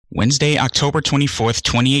Wednesday, October 24th,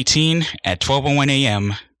 2018 at 12:01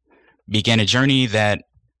 a.m. began a journey that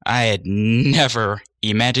I had never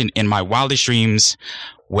imagined in my wildest dreams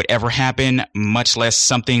would ever happen, much less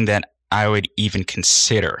something that I would even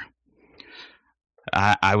consider.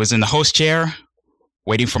 I was in the host chair,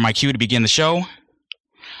 waiting for my cue to begin the show.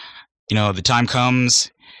 You know, the time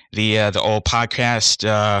comes, the old podcast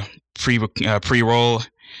pre-roll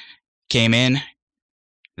came in.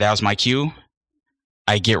 That was my cue.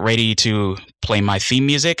 I get ready to play my theme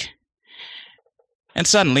music, and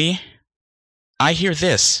suddenly, I hear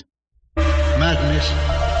this. Madness,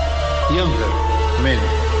 younger men,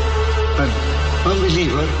 an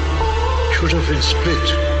unbeliever should have been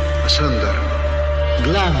split asunder.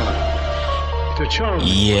 Glamour, the charm.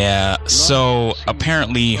 Yeah, so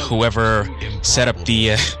apparently whoever set up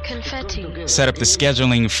the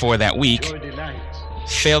scheduling for that week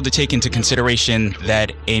failed to take into consideration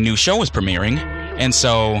that a new show was premiering, and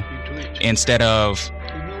so instead of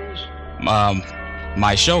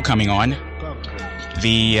my show coming on,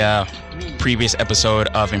 the previous episode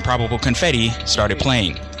of Improbable Confetti started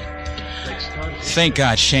playing. Thank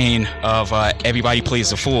God Shane of Everybody Plays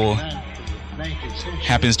the Fool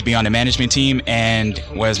happens to be on the management team and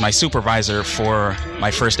was my supervisor for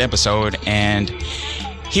my first episode, and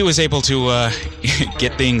he was able to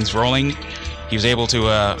get things rolling. He was able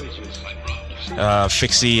to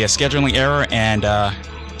fix the scheduling error and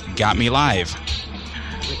got me live.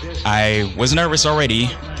 I was nervous already.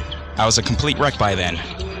 I was a complete wreck by then.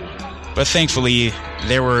 But thankfully,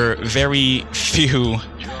 there were very few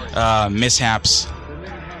mishaps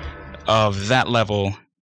of that level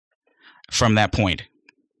from that point.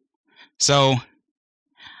 So,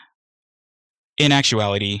 in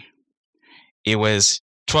actuality, it was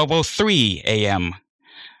 12:03 a.m.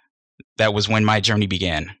 That was when my journey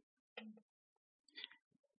began.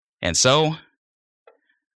 And so,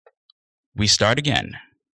 we start again.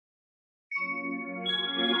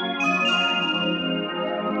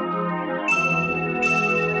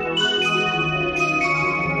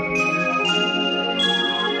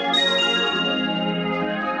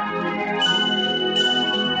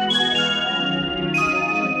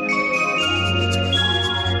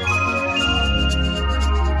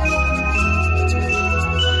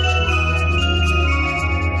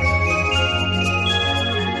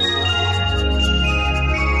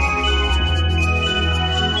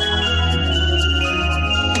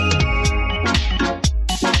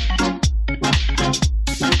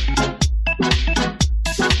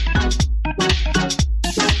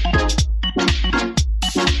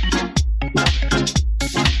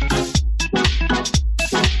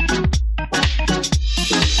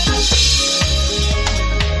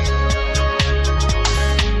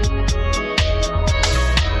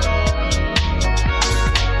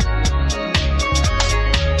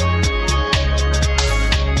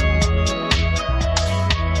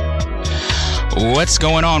 What's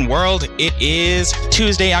going on, world? It is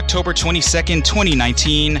Tuesday, October 22nd,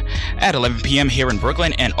 2019 at 11 p.m. here in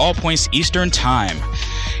Brooklyn and all points Eastern Time.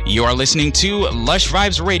 You are listening to Lush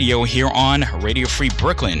Vibes Radio here on Radio Free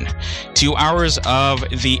Brooklyn. 2 hours of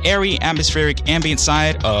the airy, atmospheric, ambient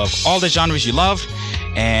side of all the genres you love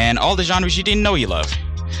and all the genres you didn't know you love.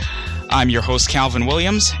 I'm your host, Calvin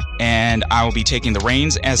Williams, and I will be taking the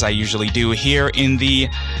reins, as I usually do, here in the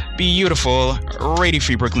beautiful Radio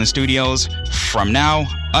Free Brooklyn studios from now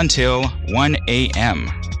until 1 a.m.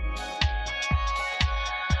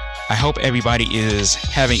 I hope everybody is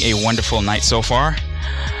having a wonderful night so far.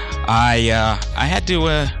 I had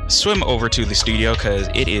to swim over to the studio because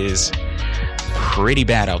it is pretty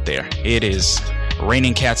bad out there. It is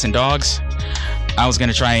raining cats and dogs. I was going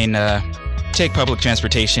to try and take public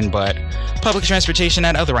transportation, but public transportation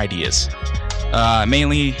had other ideas.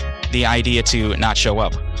 Mainly the idea to not show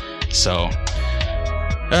up. So,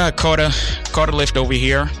 caught a lift over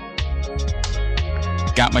here.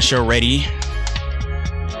 Got my show ready.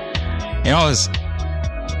 You know,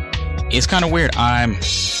 it's kind of weird. I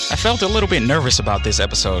felt a little bit nervous about this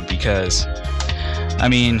episode because, I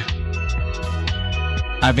mean,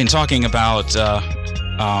 I've been talking about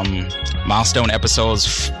milestone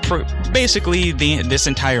episodes for basically this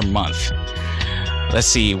entire month. Let's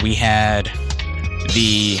see, we had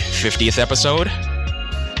the 50th episode.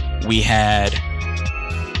 We had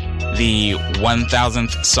the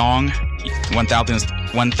 1000th song,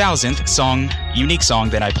 1000th song, unique song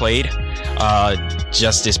that I played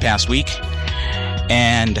just this past week.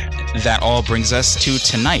 And that all brings us to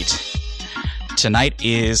tonight. Tonight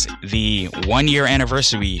is the 1-year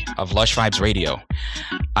anniversary of Lush Vibes Radio.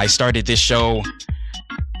 I started this show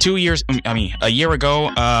a year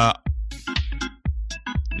ago.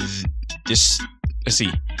 Let's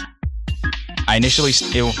see.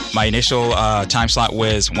 my initial time slot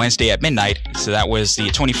was Wednesday at midnight, so that was the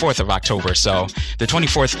 24th of October. So the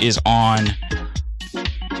 24th is on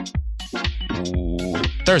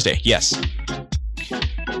Thursday. Yes.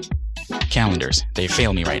 Calendars, they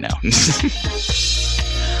fail me right now.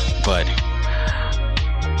 But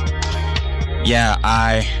yeah,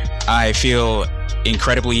 I feel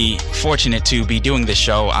incredibly fortunate to be doing this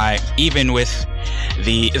show. Even with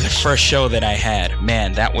the first show that I had,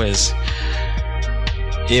 man, it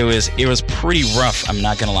was pretty rough. I'm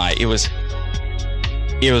not gonna lie, it was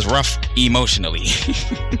rough emotionally.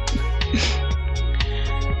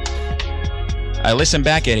 I listen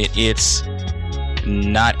back at it, it's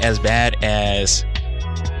not as bad as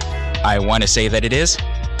I want to say that it is.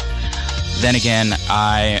 Then again,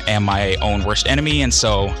 I am my own worst enemy, and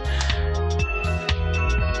so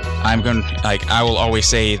I will always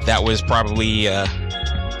say that was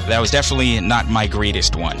definitely not my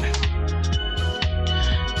greatest one.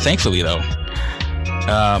 Thankfully, though,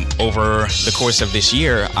 over the course of this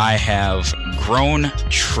year, I have grown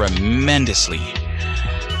tremendously,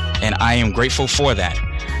 and I am grateful for that.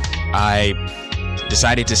 I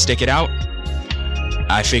decided to stick it out.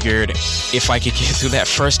 I figured if I could get through that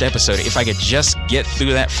first episode, if I could just get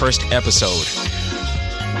through that first episode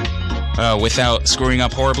without screwing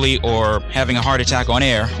up horribly or having a heart attack on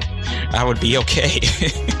air, I would be okay.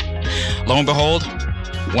 Lo and behold,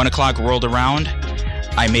 1 o'clock rolled around.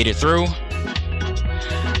 I made it through.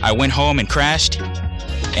 I went home and crashed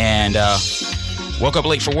and woke up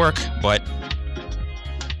late for work, but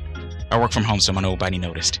I work from home so nobody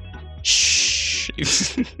noticed. Shh.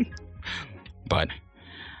 But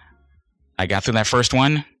I got through that first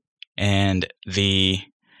one, and the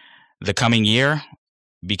coming year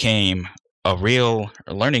became a real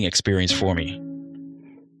learning experience for me.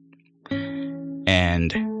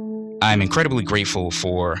 And I'm incredibly grateful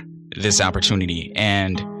for this opportunity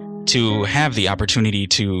and to have the opportunity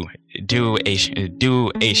to do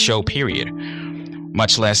a show, period.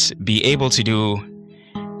 Much less be able to do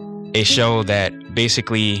a show that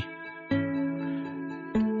basically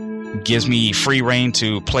gives me free reign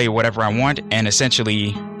to play whatever I want, and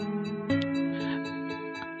essentially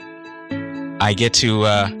I get to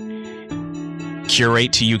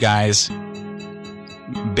curate to you guys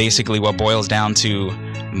basically what boils down to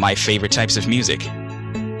my favorite types of music.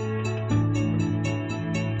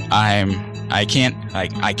 I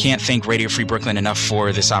can't thank Radio Free Brooklyn enough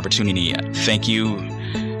for this opportunity. Thank you,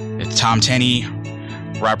 Tom Tenney,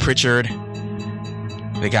 Rob Pritchard,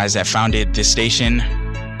 the guys that founded this station,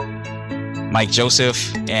 Mike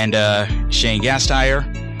Joseph, and Shane Gasteyer,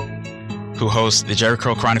 who host the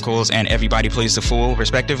Jericho Chronicles and Everybody Plays the Fool,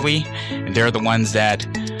 respectively. And they're the ones that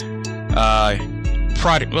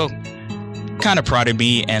prodded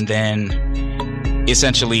me, and then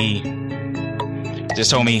essentially just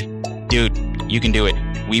told me, dude, you can do it.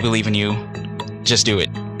 We believe in you. Just do it.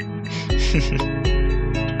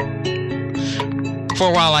 For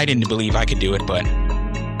a while, I didn't believe I could do it, but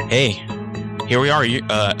hey, here we are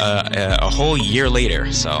a whole year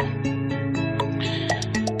later, so,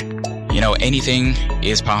 anything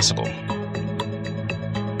is possible.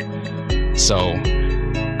 So,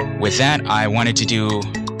 with that, I wanted to do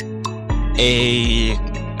a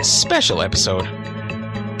special episode.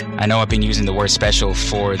 I know I've been using the word special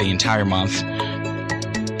for the entire month.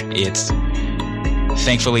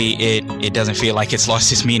 Thankfully, it doesn't feel like it's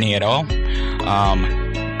lost its meaning at all.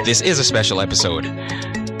 This is a special episode.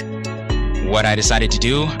 What I decided to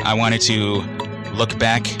do, I wanted to look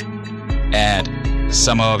back at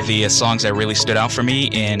some of the songs that really stood out for me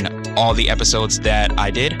in all the episodes that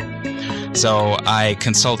I did. So I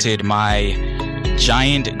consulted my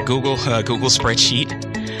giant Google spreadsheet,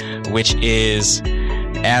 which is,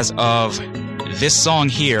 as of this song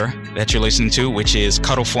here that you're listening to, which is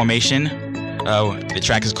Cuddle Formation. The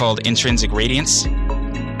track is called Intrinsic Radiance.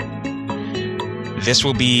 This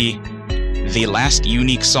will be the last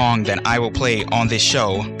unique song that I will play on this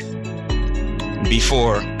show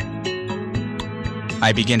before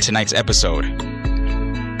I begin tonight's episode.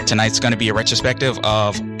 Tonight's going to be a retrospective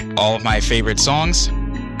of all of my favorite songs,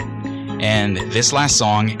 and this last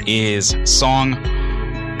song is song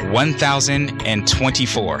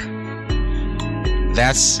 1024.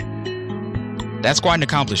 That's quite an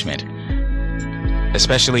accomplishment,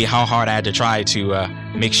 especially how hard I had to try to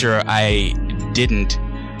make sure I didn't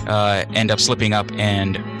end up slipping up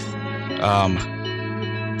and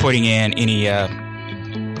putting in any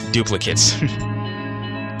duplicates.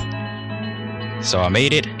 So I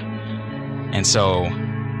made it, and so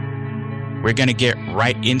we're gonna get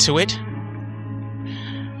right into it.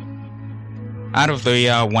 Out of the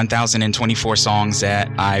 1,024 songs that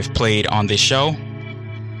I've played on this show,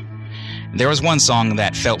 there was one song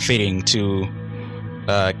that felt fitting to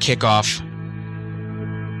kick off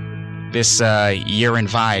this year in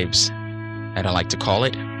vibes, that I like to call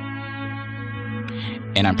it.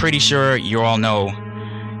 And I'm pretty sure you all know,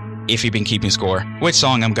 if you've been keeping score, which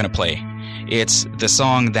song I'm going to play. It's the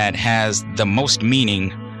song that has the most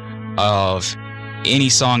meaning of any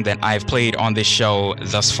song that I've played on this show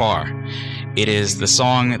thus far. It is the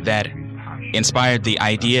song that inspired the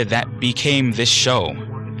idea that became this show.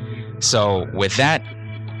 So with that,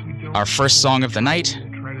 our first song of the night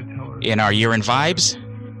in our year in vibes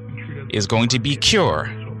is going to be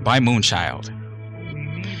Cure by Moonchild.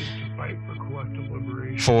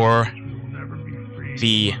 For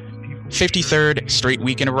the 53rd straight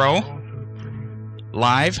week in a row,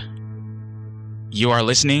 live, you are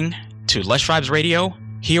listening to Lush Vibes Radio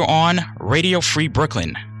here on Radio Free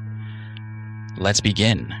Brooklyn. Let's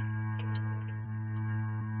begin.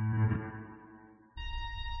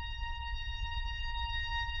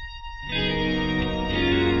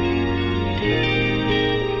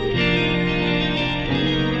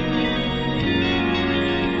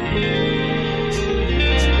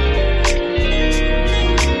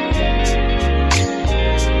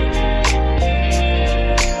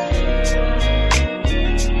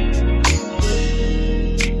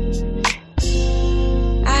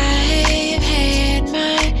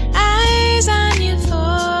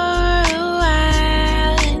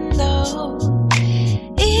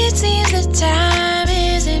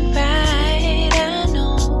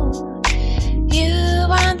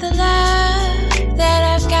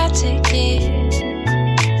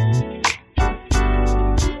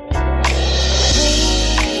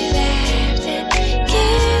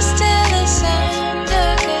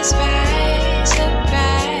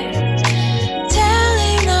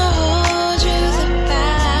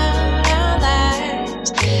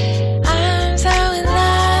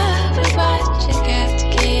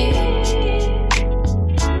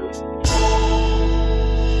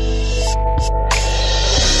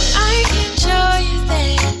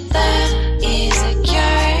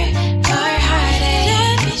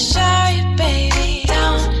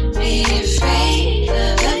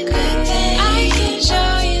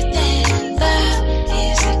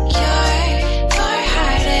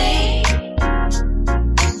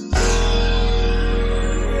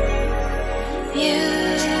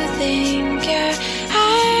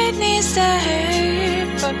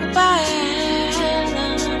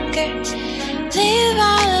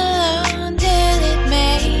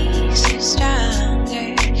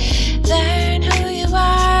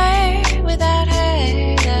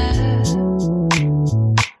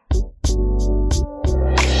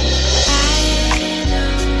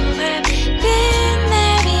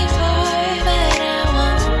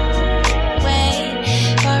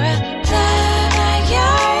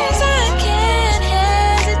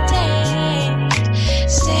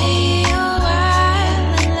 Stay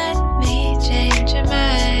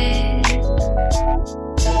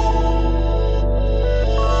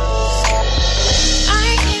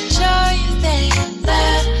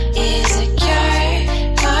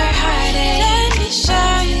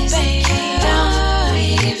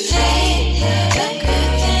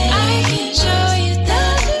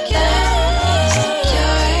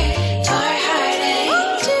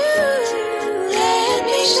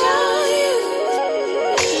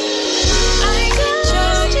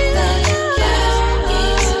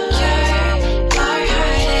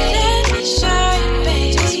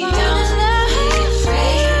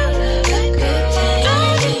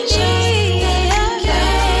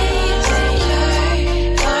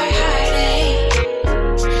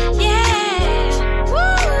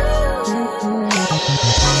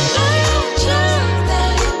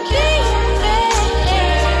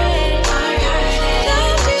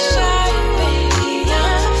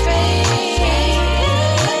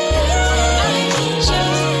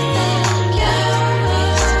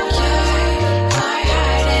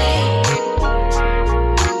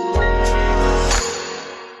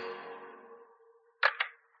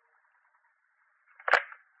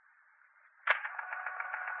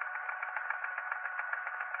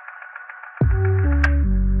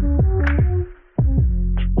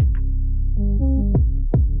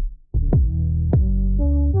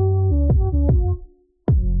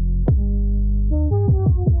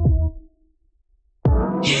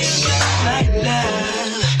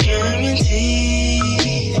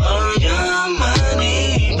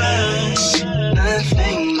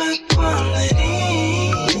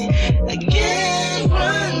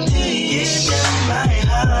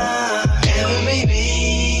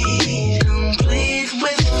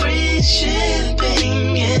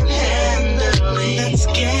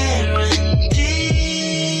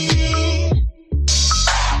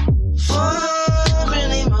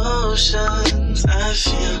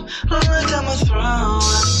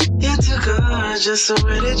So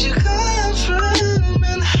where did you come from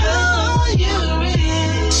and how are you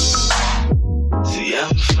really? See,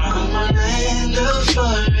 I'm from a land of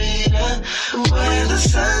Florida, where the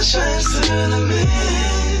sun shines through the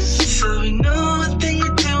mist. So we know a thing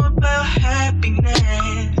or two about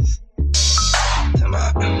happiness.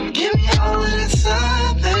 Give me all of that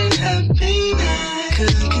southern happiness,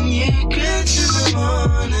 'cause I can hear grits in the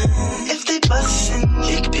morning. If they bustin',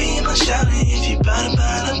 you could be my shouty if you bout it.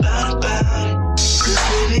 'Cause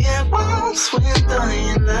baby, I won't swim on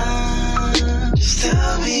your love. Just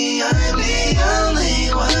tell me I'm the only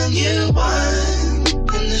one you want.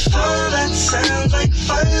 And if all that sounds like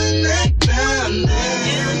fun, like now and then,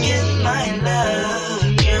 you get my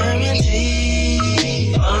love, guarantee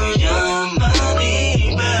for your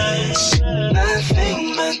money back. Nothing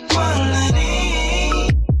but quality.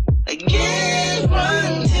 I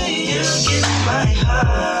guarantee you get my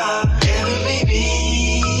heart. Every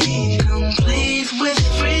beat complete with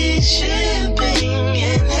free shipping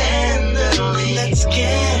and handling. That's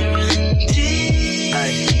guaranteed.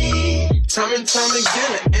 Time and time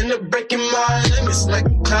again, I end up breaking my limits. Like a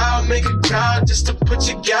cloud, make a crowd just to put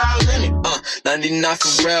your gal in it. 99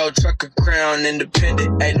 for real, truck a crown,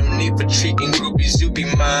 independent. Ain't no need for treating groupies, you be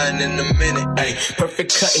mine in a minute. Ay,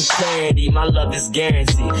 perfect cut and clarity, my love is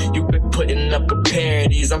guaranteed. You been putting up with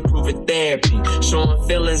parodies, I'm proving therapy. Showing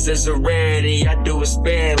feelings is a rarity, I do it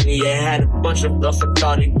sparingly. I had a bunch of love, I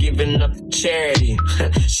thought of giving up to charity.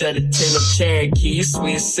 Shed a tin of Cherokee, you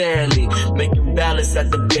sweet Sally. Making balance at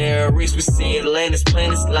the Bear Reefs, we see Atlantis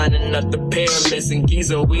planets lining up the pyramids. And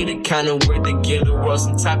Giza, we the kind of weird that give the world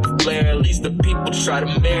some type of flair. At least the people try to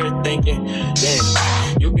mirror thinking, damn,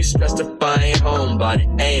 you be stressed if I ain't home by the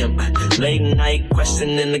AM. Late night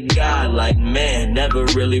questioning the God like, man, never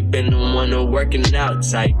really been the one to working out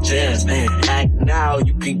type jams. Man, act now,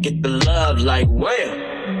 you can get the love like, well.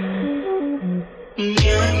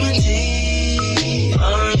 Guarantee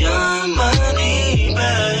for your money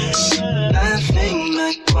back. Nothing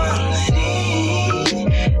but quality.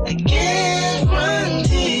 I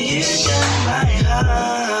guarantee you got my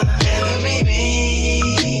heart. Every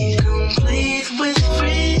beat complete with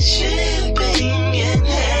free shipping and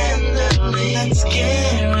handling. That's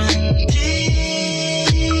guaranteed.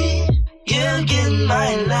 You get my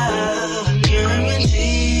love.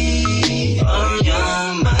 Guarantee for your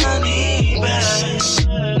money back.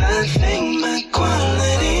 Nothing but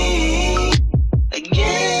quality. I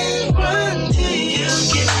guarantee you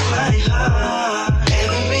get my heart.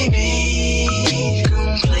 Every beat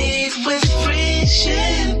complete with free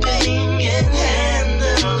shipping and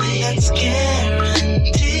handling. That's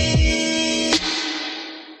guaranteed.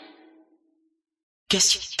 Guess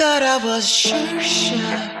you thought I was sure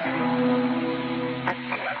shot.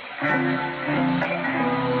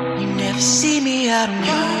 You never see me out on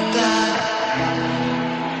your block.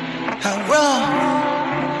 How wrong.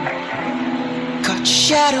 Caught your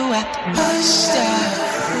shadow at the bus stop.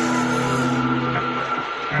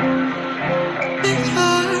 You're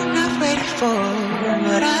not ready for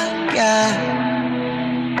what I got.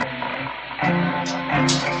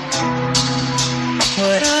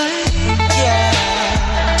 What I got.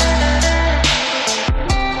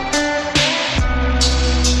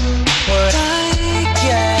 What I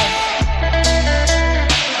got.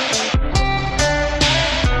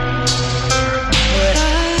 What I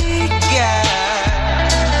got.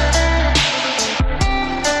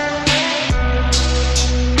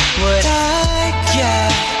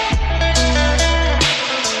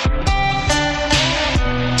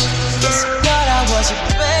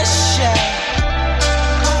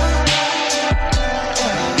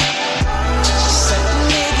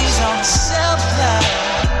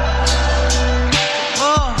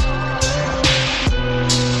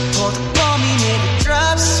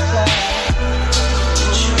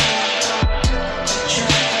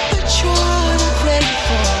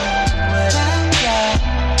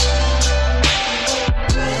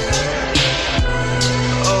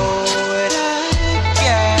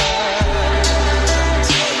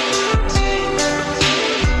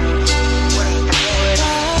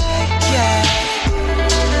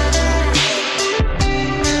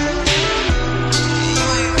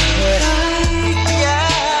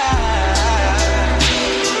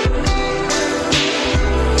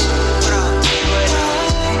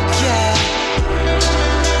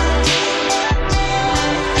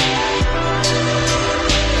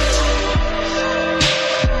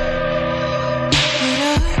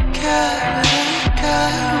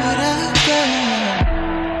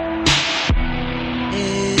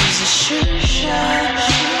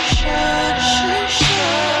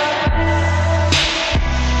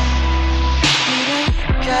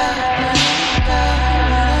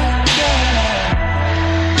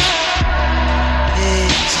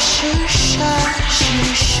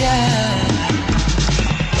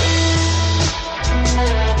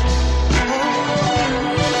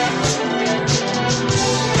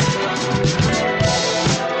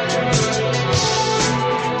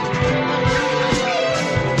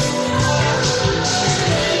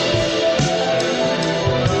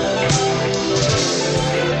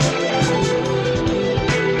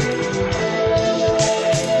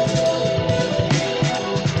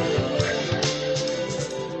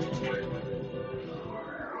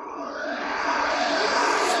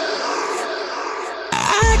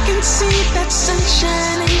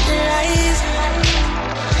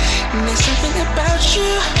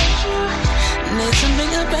 There's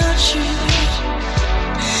something about you.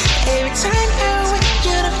 Every time I wake,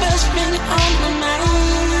 you're the first thing on my mind.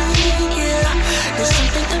 Yeah, there's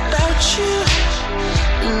something about you.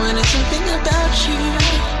 When there's something about you,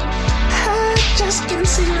 I just can't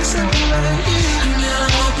see myself without you. Girl,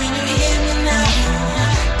 I'm hoping you hear me now,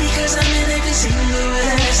 because I'm in every single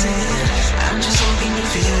word I say. I'm just hoping you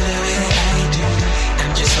feel the way that I do.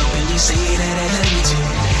 I'm just hoping you say that I love you too.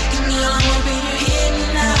 Girl, I'm hoping you hear me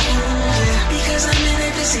now, because I'm in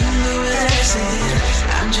every single word I say.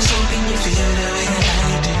 I'm just hoping you feel the way that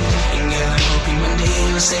I do. And girl, I'm hoping one day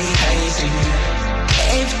you'll say I do.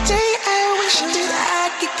 Every day I wish that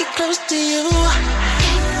I could get close to you.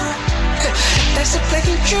 That's the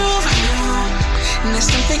fucking truth. And there's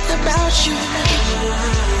something about you.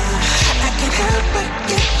 I can't help but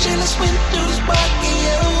get jealous when dudes walking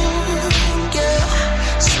you. Girl,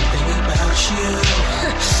 something about you.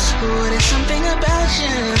 Oh, there's something about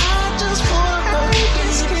you. I just wanna hold you. I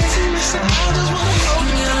just wanna hold you.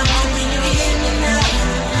 Girl, I'm hoping you hear me now,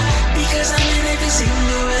 because I'm in every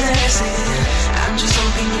single word I say. I'm just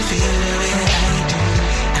hoping you feel the way that I do.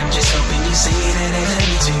 I'm just hoping you say that I love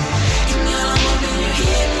you too. Girl, I'm hoping you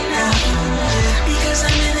hear me now, because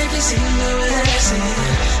I'm in every single word I say.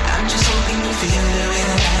 I'm just hoping you feel the way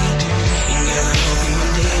that I do. And girl, I'm hoping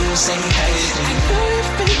one day you'll say I do. I know you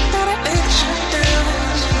think that I let you down,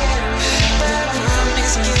 but I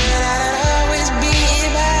promise, girl, I'll always be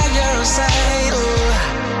by your side. Oh,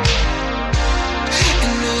 I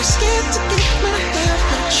know you're scared to give my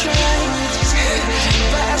help a try,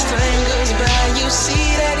 but as time goes by, you see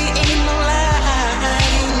that it ain't no lie.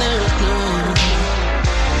 No, no,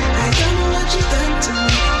 I don't know what you've done to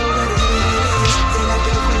me, but it is that I've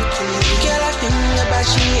been quickly. Girl, I think about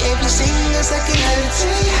you every single second of the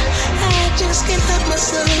day. I just can't help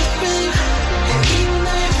myself, babe. And even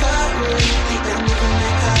though you're far away, deep down in my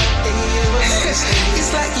heart, you will never stay. It's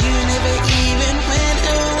like you never even went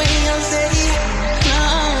away. I'll say no,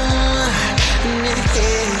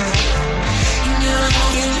 you're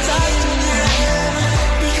walking talk to me now,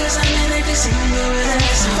 because I'm in every single word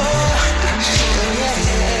I say. I'm just hoping you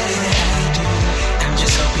feel the way that I do. I'm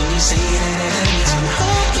just hoping you say that I love you too. I'm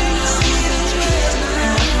hoping you see those words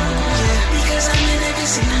now, because I'm in every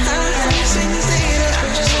single word I say.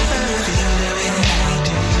 I'm just hoping you feel the way that I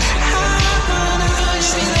do. I wanna know you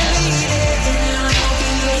feel the lady. I'm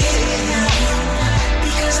hoping you hear me now,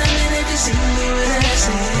 because I'm in every single word I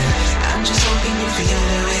say. I'm just hoping you feel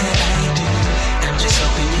the way that I do. I'm just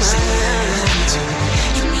hoping you say that I love you too.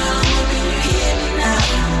 I'm hoping you hear me now,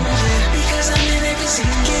 because I'm in every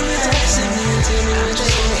single word I say. I'm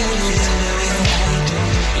just hoping you feel the way that I do.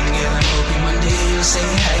 And girl, I'm hoping one day you'll say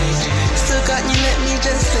I do. Still got you, let me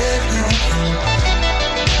just love you.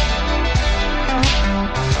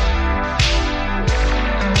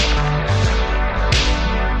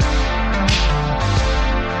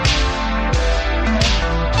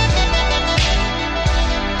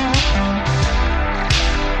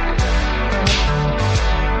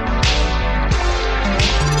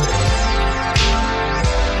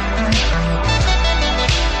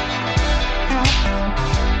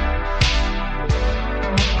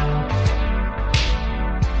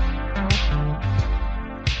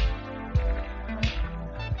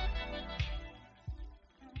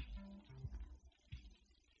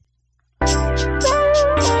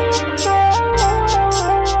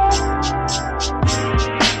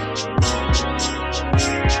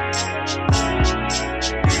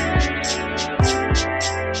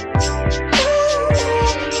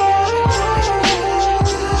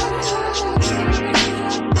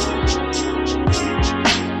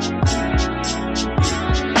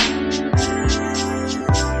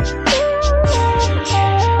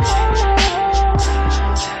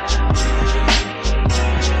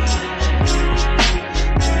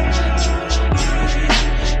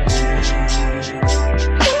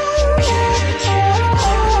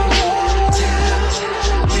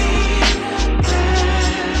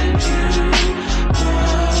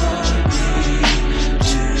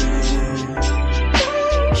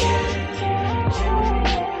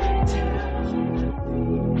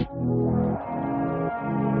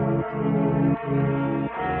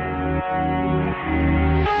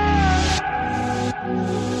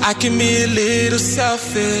 I can be a little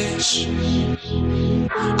selfish.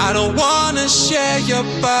 I don't wanna share your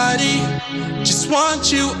body. Just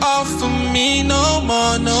want you all for me, no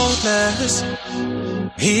more, no less.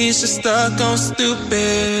 He's just stuck on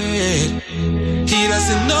stupid. He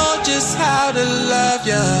doesn't know just how to love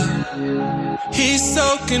ya. He's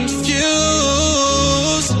so confused.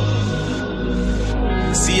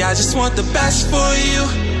 See, I just want the best for you,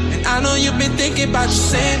 and And I know you've been thinking about the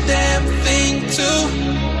same damn thing too.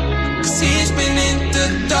 Cause he's been in the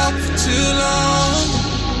dark for too long.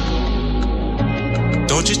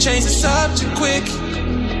 Don't you change the subject quick,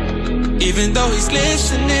 even though he's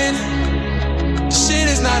listening. Shit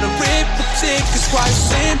is not arithmetic, it's quite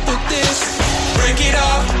simple this. Break it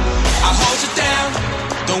off, I'll hold you down.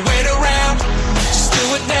 Don't wait around, just do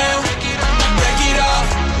it now. Break it off,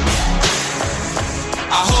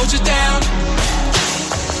 I'll hold you down.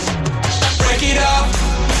 Break it off,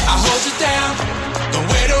 I'll hold you down. Don't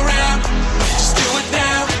wait around, just do it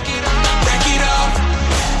now. Break it off,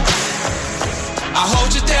 I'll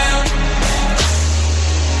hold you down.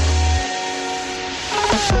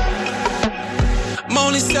 I'm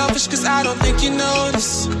only selfish cause I don't think you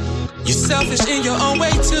notice. You're selfish in your own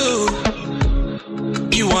way too.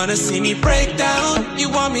 You wanna see me break down, you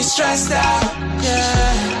want me stressed out,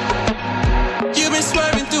 yeah. You've been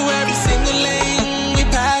swerving through every single lane we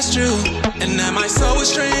passed through. And am I so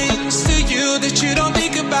estranged to you that you don't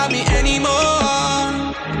think about me anymore?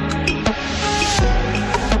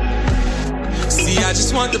 See, I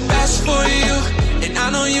just want the best for you, and I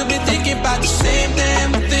know you've been thinking about the same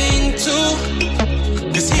damn thing too.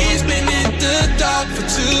 Cause he's been in the dark for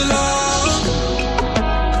too long.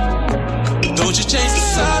 Don't you change the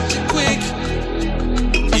subject quick,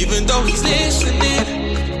 even though he's listening.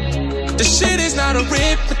 The shit is not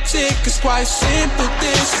arithmetic, it's quite simple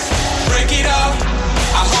this. Break it off,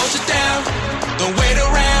 I'll hold you down. Don't wait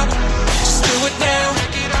around, just do it now.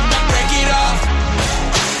 Break it off,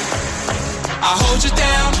 I'll hold you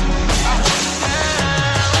down.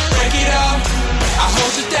 Break it off, I'll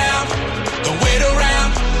hold you down. Don't wait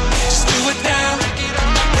around, just do it now.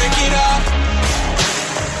 Break it off,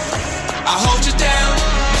 I'll hold you down.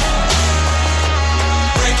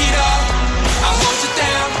 Break it off, I'll hold you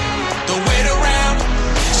down. Don't wait around,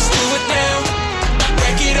 just do it now.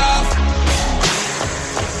 Break it off,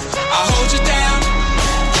 I'll hold you down.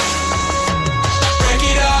 Break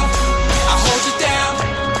it off, I'll hold you down.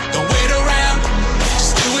 Don't wait around,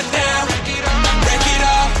 just do it now. Break it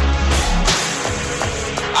off,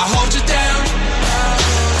 I'll hold you down.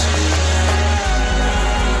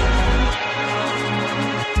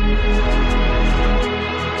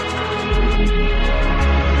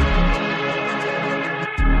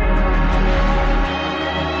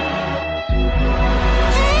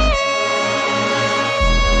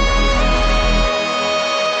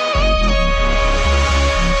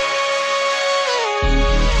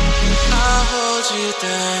 I'll hold you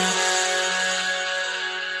down.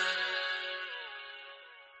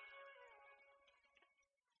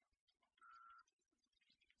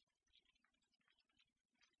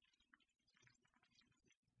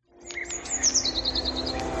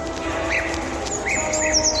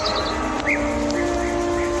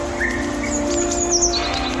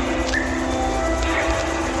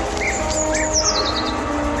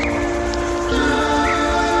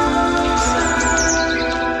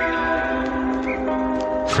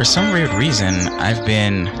 For some weird reason, I've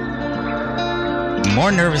been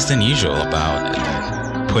more nervous than usual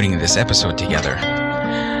about putting this episode together.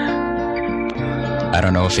 I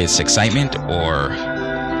don't know if it's excitement or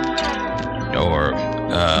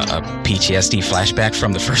a PTSD flashback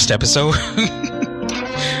from the first episode.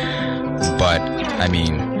 But I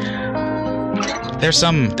mean, there's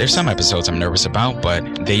some episodes I'm nervous about,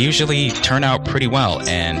 but they usually turn out pretty well,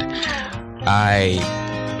 and I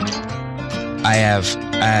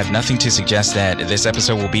have nothing to suggest that this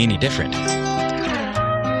episode will be any different.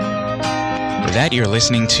 With that, you're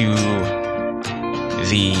listening to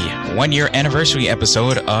the 1-year anniversary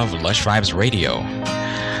episode of Lush Vibes Radio.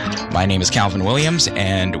 My name is Calvin Williams,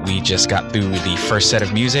 and we just got through the first set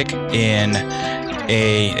of music in the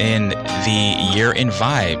Year in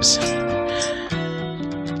Vibes.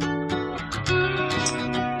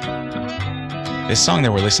 This song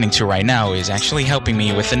that we're listening to right now is actually helping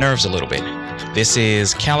me with the nerves a little bit. This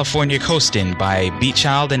is California Coastin' by Beat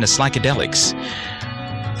Child and the Slykadelics,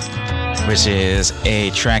 which is a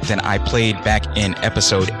track that I played back in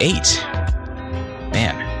episode 8.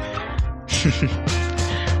 Man.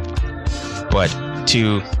 But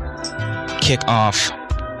to kick off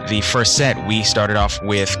the first set, we started off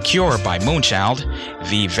with Cure by Moonchild,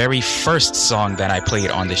 the very first song that I played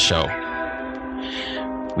on this show.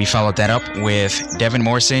 We followed that up with Devin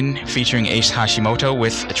Morrison featuring Ace Hashimoto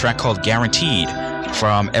with a track called Guaranteed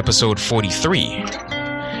from episode 43.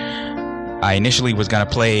 I initially was going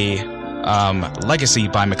to play Legacy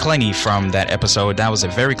by McClenny from that episode. That was a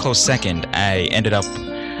very close second. I ended up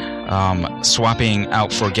swapping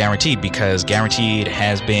out for Guaranteed because Guaranteed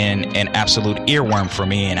has been an absolute earworm for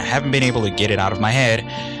me, and I haven't been able to get it out of my head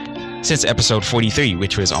since episode 43,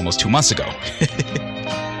 which was almost 2 months ago.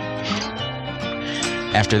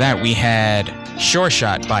 After that, we had Sure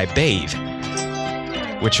Shot by Bathe,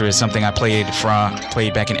 which was something I played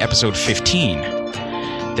back in episode 15.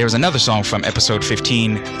 There was another song from episode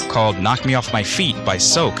 15 called Knock Me Off My Feet by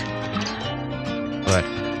Soak. But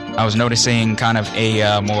I was noticing kind of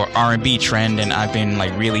a more R&B trend, and I've been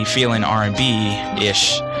like really feeling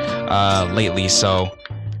R&B-ish lately, so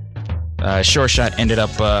Sure Shot ended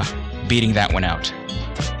up beating that one out.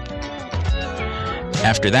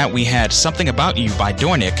 After that, we had Something About You by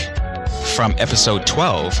Dornick from episode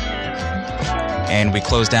 12. And we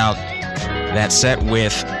closed out that set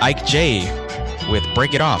with Ike J with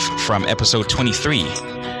Break It Off from episode 23.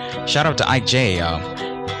 Shout out to Ike J.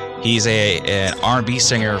 He's an R&B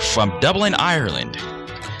singer from Dublin, Ireland,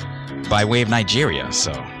 by way of Nigeria.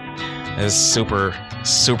 So it's super,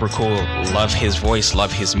 super cool. Love his voice,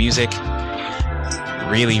 love his music.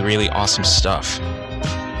 Really, really awesome stuff.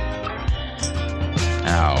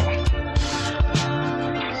 Now,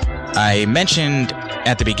 I mentioned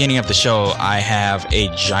at the beginning of the show, I have a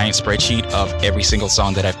giant spreadsheet of every single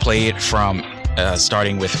song that I've played from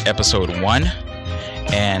starting with episode 1.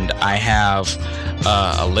 And I have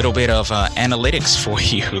a little bit of analytics for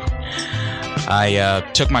you. I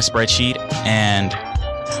took my spreadsheet and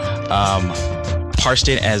parsed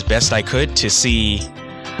it as best I could to see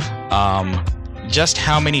just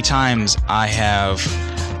how many times I have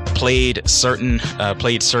played certain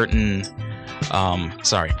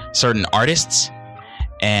artists,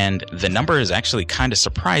 and the numbers actually kind of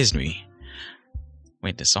surprised me.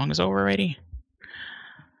 Wait, the song is over already?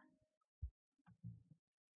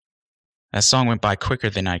 That song went by quicker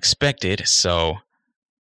than I expected, so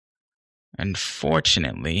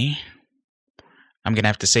unfortunately, I'm gonna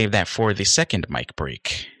have to save that for the second mic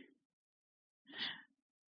break.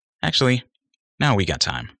 Actually, now we got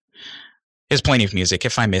time. There's plenty of music.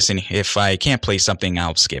 If I can't play something,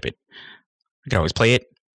 I'll skip it. I can always play it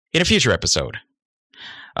in a future episode.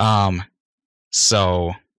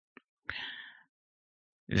 So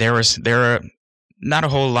there are not a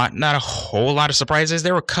whole lot of surprises.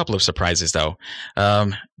 There were a couple of surprises though.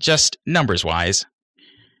 Just numbers wise.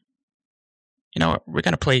 You know what? We're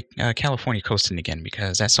gonna play California Coastin' again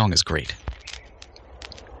because that song is great.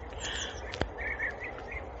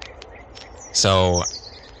 So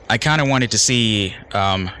I kind of wanted to see,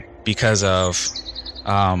 because of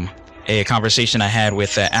a conversation I had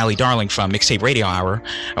with Allie Darling from Mixtape Radio Hour,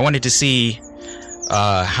 I wanted to see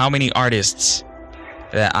how many artists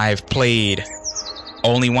that I've played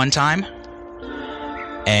only one time.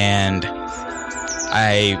 And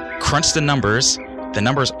I crunched the numbers. The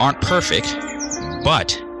numbers aren't perfect,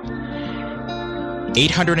 but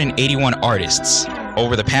 881 artists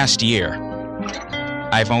over the past year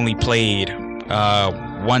I've only played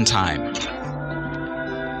one time.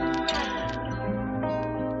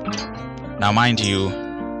 Now, mind you,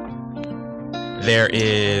 there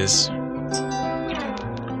is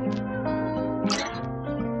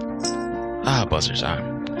buzzers. I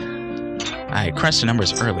crunched the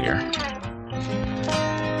numbers earlier.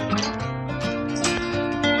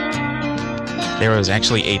 There was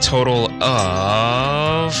actually a total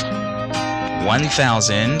of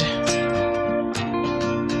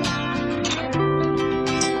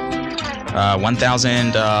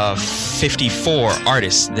 1,054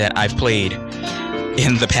 artists that I've played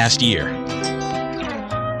in the past year.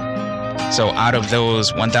 So out of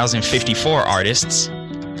those 1,054 artists,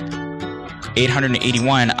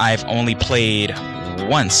 881 I've only played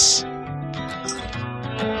once.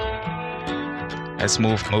 Let's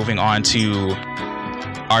moving on to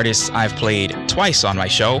artists I've played twice on my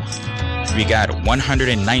show. We got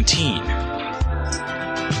 119.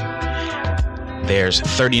 There's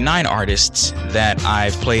 39 artists that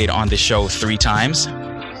I've played on the show 3 times.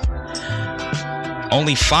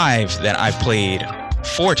 Only 5 that I've played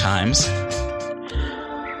 4 times.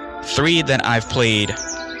 3 that I've played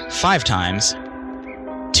 5 times.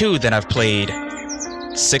 2 that I've played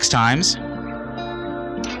 6 times.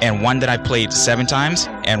 And 1 that I've played 7 times.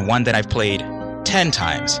 And 1 that I've played 10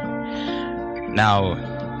 times. Now,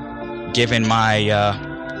 given my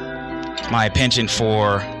my penchant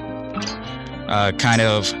for kind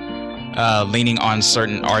of leaning on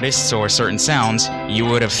certain artists or certain sounds, you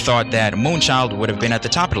would have thought that Moonchild would have been at the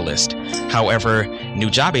top of the list. However,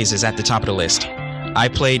 Nujabes is at the top of the list. I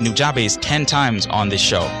played Nujabes 10 times on this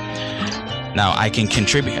show. Now, I can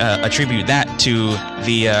attribute that to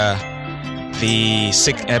the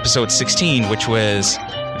episode 16, which was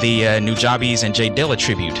the Nujabes and J Dilla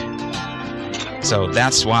tribute. So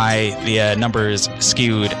that's why the numbers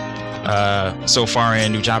skewed so far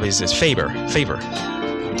in Nujabes' favor.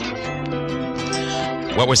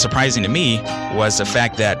 what was surprising to me was the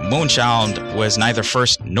fact that Moonchild was neither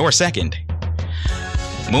first nor second.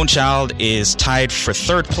 Moonchild is tied for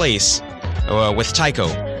third place with Taiko.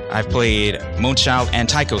 I've played Moonchild and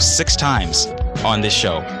Taiko 6 times on this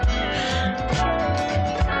show.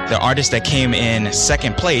 The artist that came in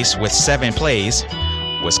second place with 7 plays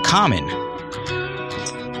was Common.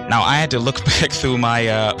 Now I had to look back through my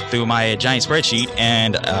giant spreadsheet,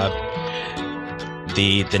 and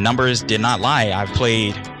the numbers did not lie. I've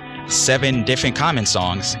played 7 different Common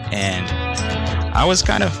songs, and I was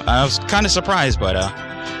kind of surprised, but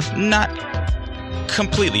not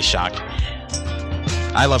completely shocked.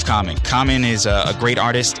 I love Common. Common is a great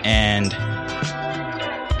artist, and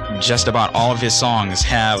just about all of his songs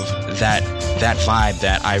have that vibe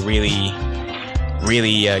that I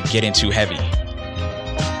really get into heavy.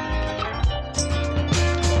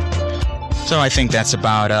 So I think that's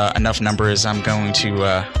about enough numbers I'm going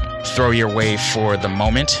to throw your way for the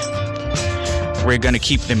moment. We're going to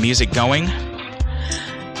keep the music going.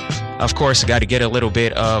 Of course, got to get a little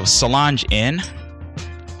bit of Solange in.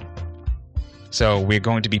 So we're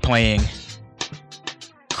going to be playing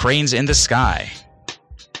Cranes in the Sky.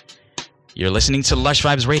 You're listening to Lush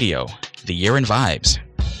Vibes Radio, the year in vibes.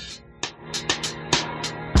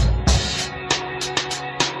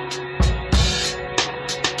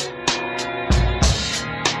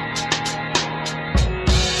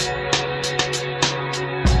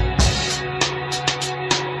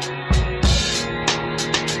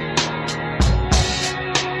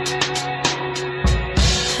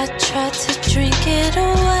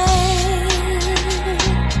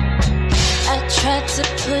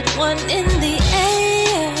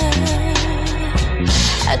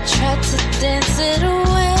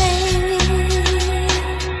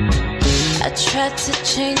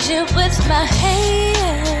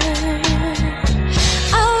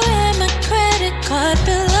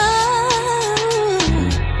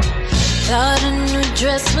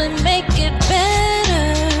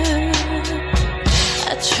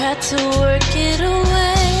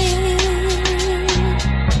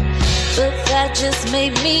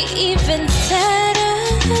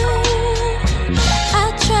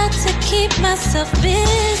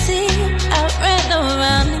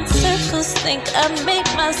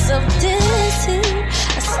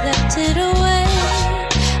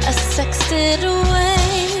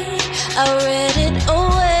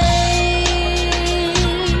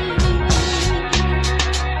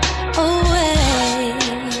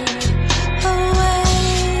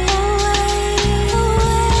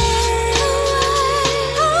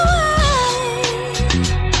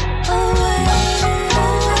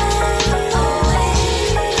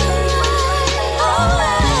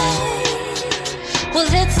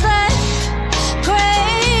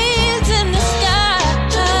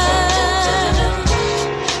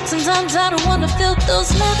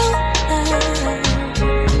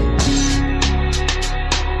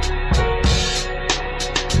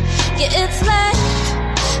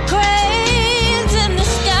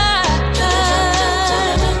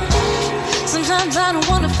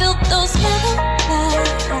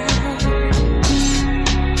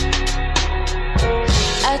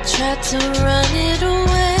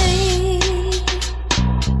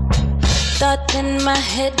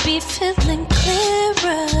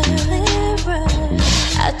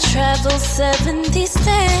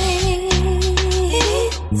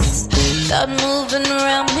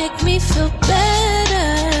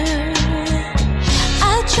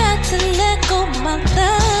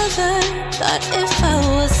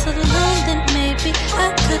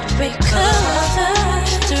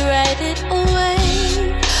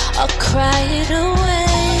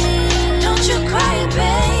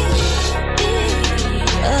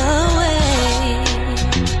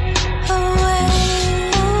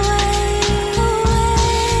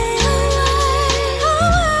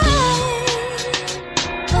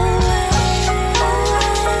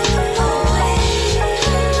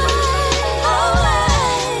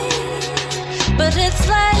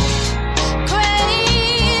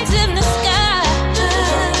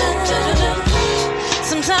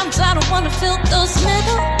 Sometimes I don't wanna feel those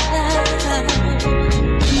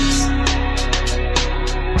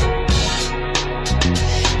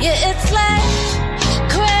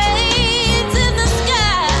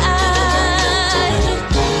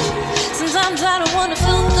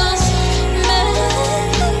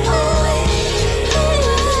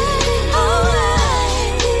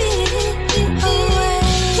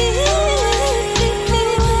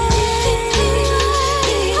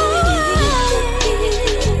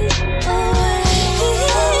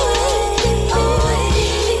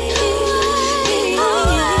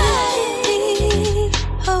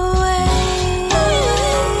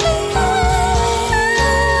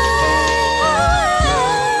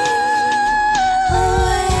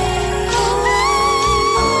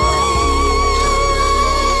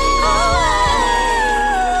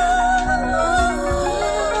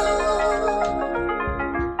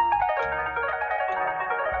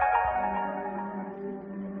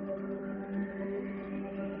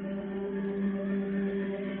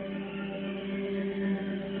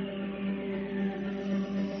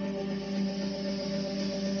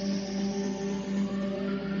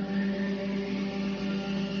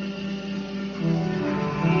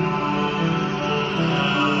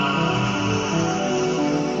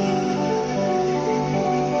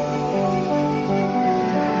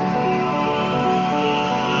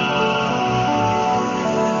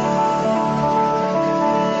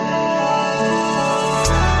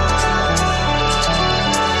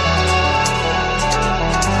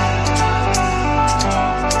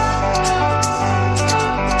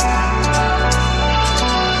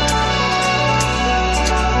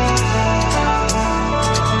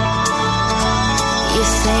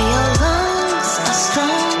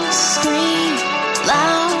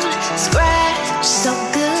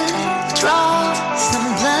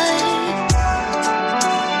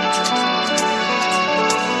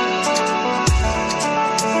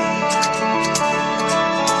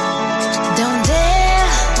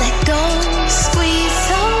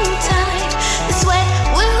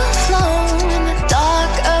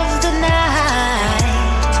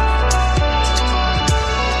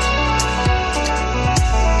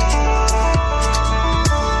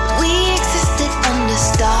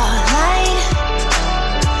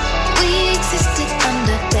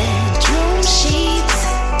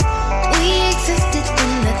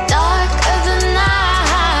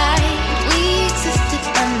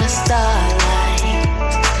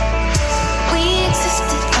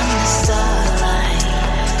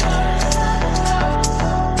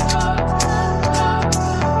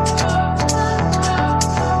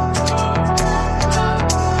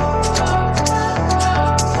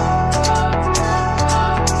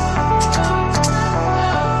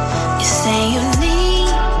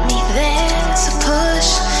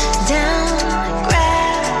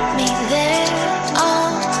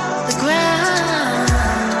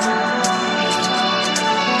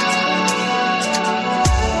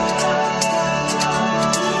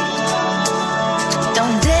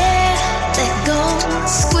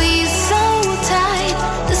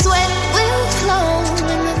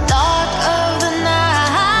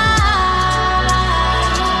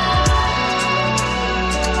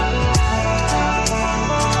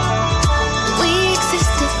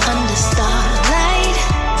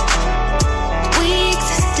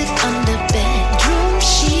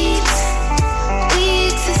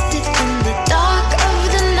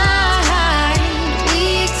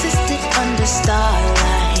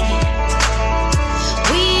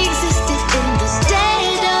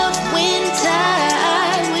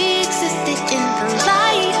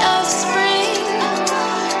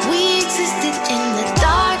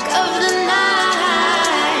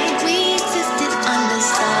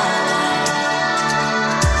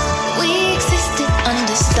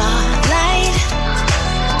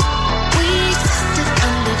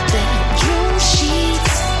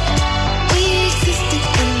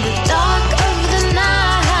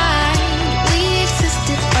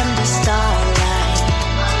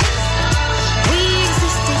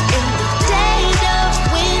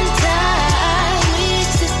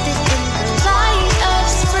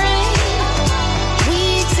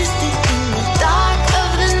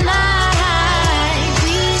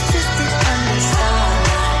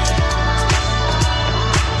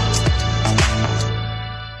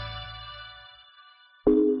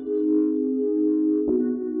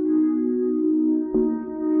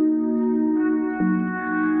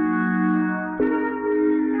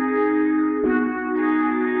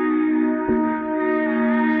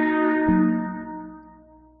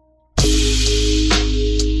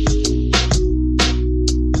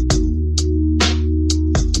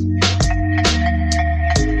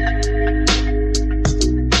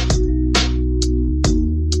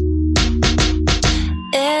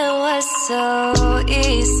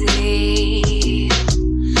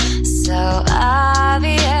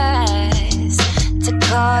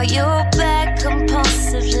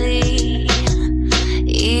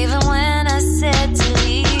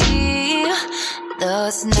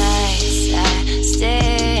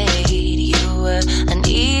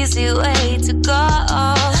easy way to go,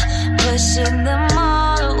 pushing them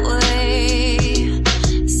all away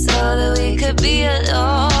so that we could be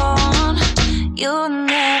alone. You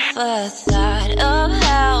never thought of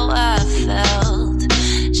how I felt,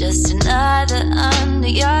 just another under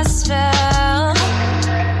your spell.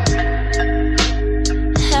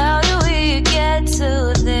 How do we get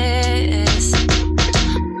to this?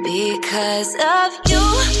 Because of you,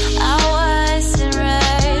 I wasn't right.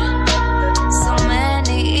 So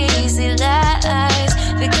many easy lies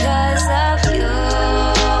because of you.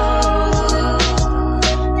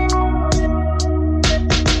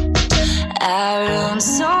 I ruined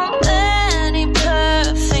so many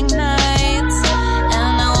perfect nights,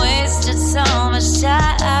 and I wasted so much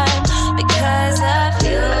time because of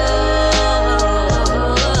you.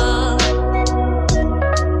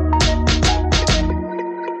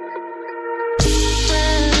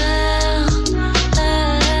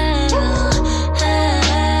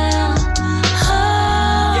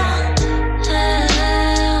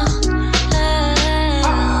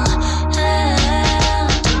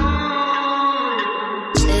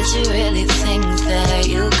 Did you really think that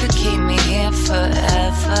you could keep me here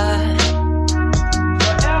forever?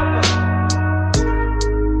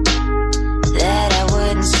 That I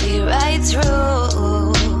wouldn't see right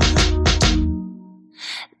through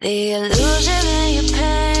the illusion of your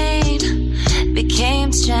pain became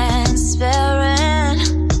transparent.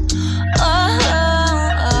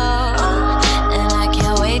 And I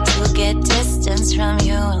can't wait to get distance from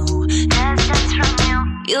you.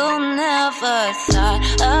 You never thought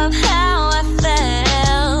of how I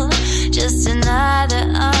felt, just another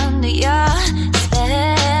under your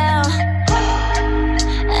spell.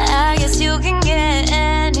 I guess you can get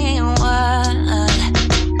anyone.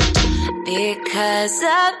 Because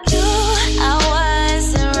of you, I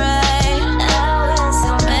wasn't right.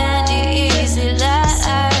 So many easy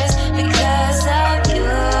lies because of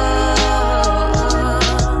you.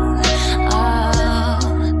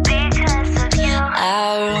 Because of you, I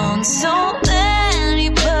ruined so many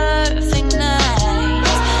perfect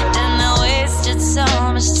nights, and I wasted so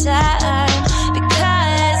much time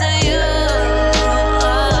because of you.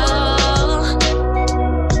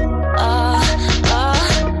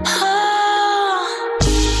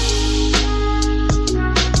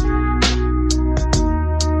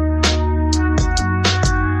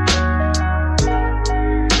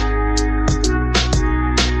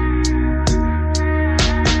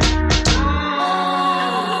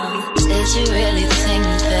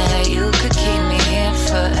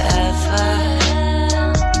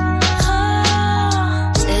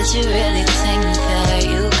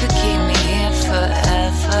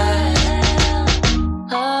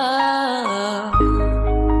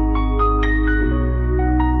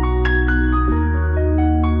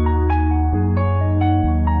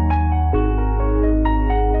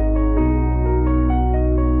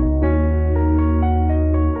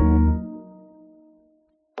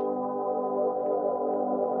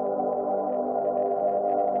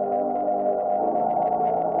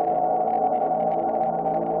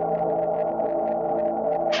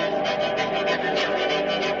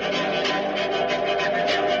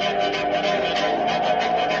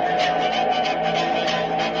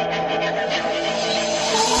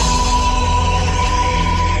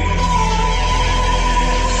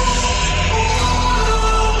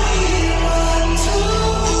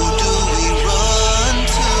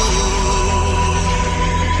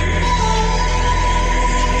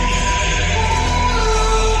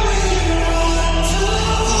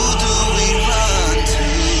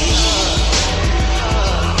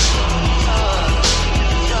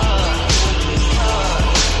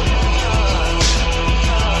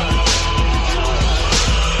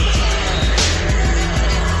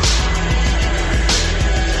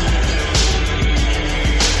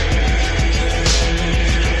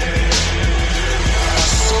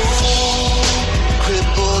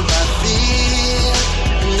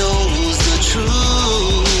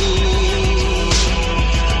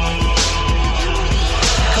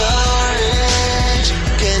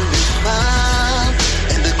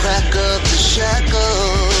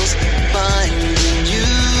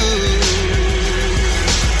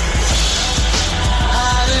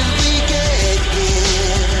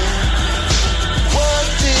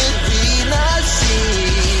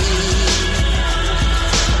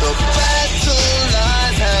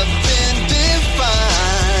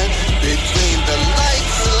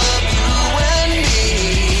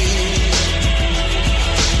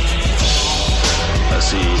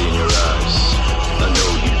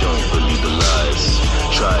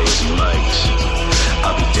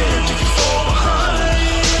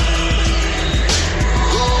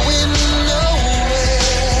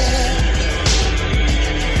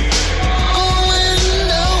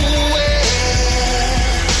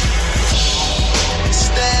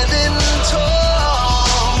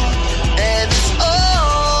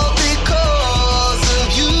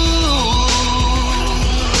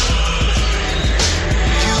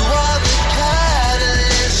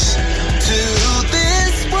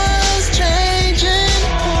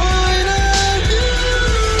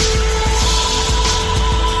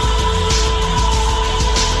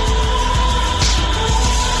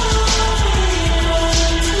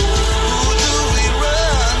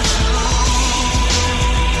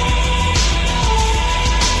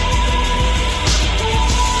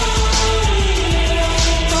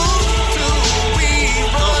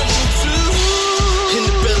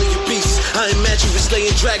 treacherous,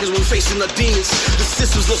 slaying dragons when facing our demons. The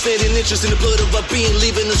systems lost standing interest in the blood of our being,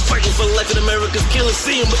 leaving us fighting for life in America's killing.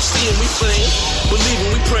 Seeing what you seeing, we playing, believing,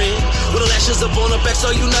 we praying. With the lashes up on our backs,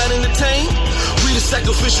 are you not entertained? We the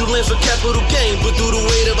sacrificial land for capital gain, but through the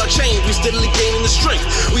weight of our chains, we steadily gaining the strength.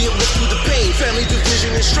 We have lived through the pain, family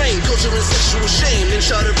division and strain, culture and sexual shame. Then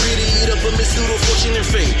try to breed it, eat up amidst pseudo fortune and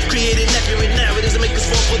fame. Creating accurate narratives that make us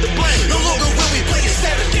fall for the blame. No longer will we play the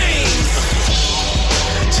savage games.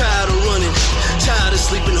 Tired of running, tired of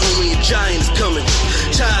sleeping home when your giant is coming.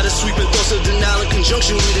 Tired of sweeping thoughts of denial in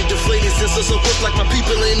conjunction with a deflated sense of self-worth like my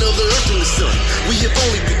people ain't of the earth and the sun. We have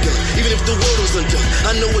only begun, even if the world is undone.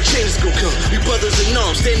 I know what change is gonna come. We brothers in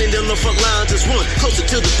arms, standing on the front lines as one. Closer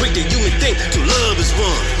to the break than you may think, to love is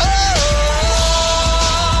one.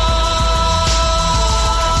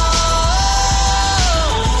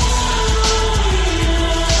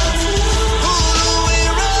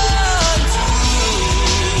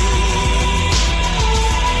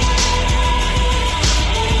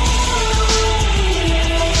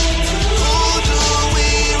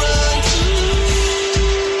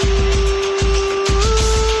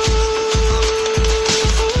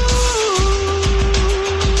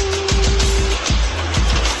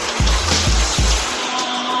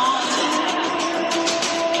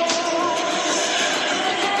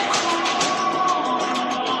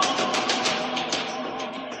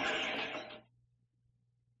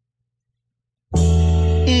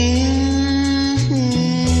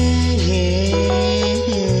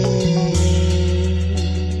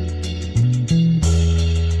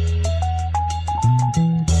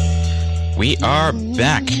 We are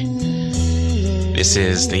back. This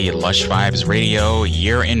is the Lush Vibes Radio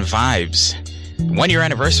Year in Vibes 1 year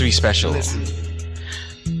anniversary special.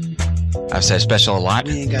 I've said special a lot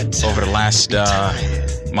over the last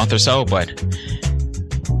month or so, but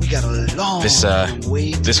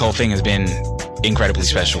this whole thing has been incredibly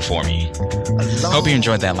special for me. Hope you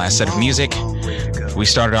enjoyed that last set of music. We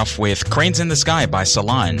started off with Cranes in the Sky by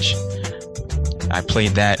Solange. I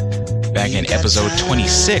played that back in episode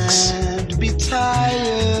 26.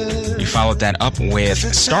 You followed that up with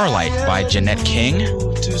Starlight by Jeanette King.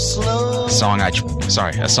 A song I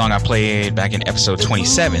played back in episode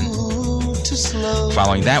 27.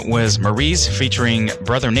 Following that was Maurice featuring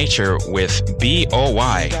Brother Nature with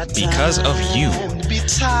B.O.Y. Because of You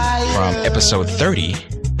from episode 30.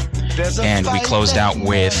 And we closed out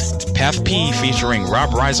with Path P featuring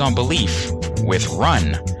Rob Rise on Belief with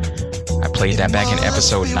Run. I played that back in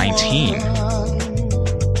episode 19.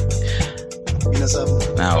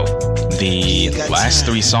 Now, the last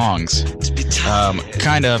three songs,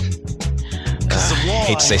 kind of,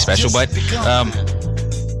 hate to say special, but,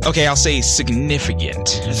 okay, I'll say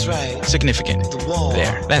significant. That's right. Significant.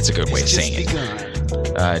 There, that's a good way of saying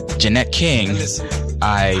it. Jeanette King,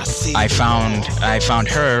 I found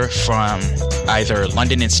her from either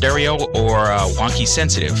London in Stereo or Wonky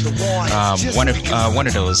Sensitive, one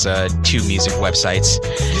of those two music websites,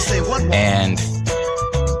 and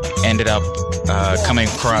ended up coming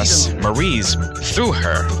across Maurice through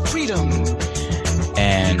her.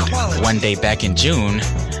 And one day back in June,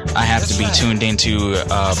 I happened to be tuned into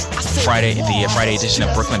the Friday edition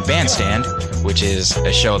of Brooklyn Bandstand, which is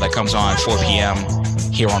a show that comes on 4 p.m.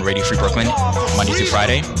 here on Radio Free Brooklyn, Monday through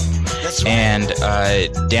Friday. And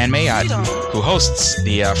Dan Mayotte, who hosts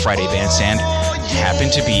the Friday Bandstand,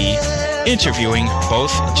 happened to be interviewing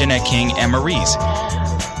both Jeanette King and Maurice.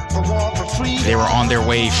 They were on their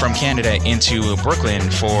way from Canada into Brooklyn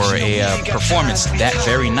for a performance that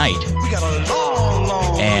very night.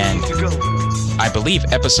 And I believe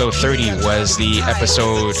episode 30 was the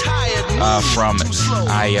episode from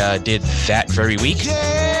I did that very week.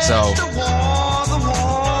 So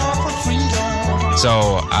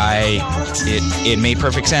it made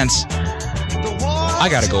perfect sense. I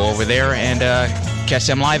gotta go over there and catch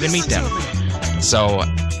them live and meet them. So,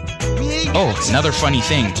 another funny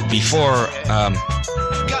thing, before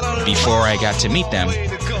I got to meet them,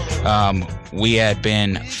 we had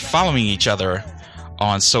been following each other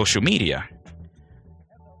on social media.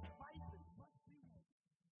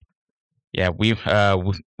 Yeah, we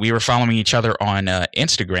were following each other on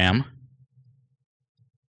Instagram,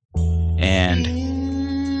 and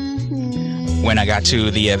when I got to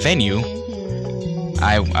the venue,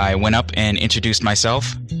 I went up and introduced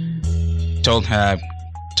myself, told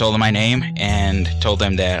them my name, and told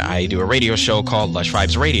them that I do a radio show called Lush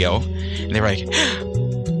Vibes Radio, and they were like,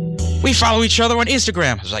 "We follow each other on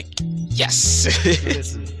Instagram." I was like, "Yes."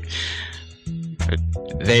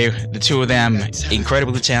 The two of them,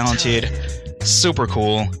 incredibly talented, super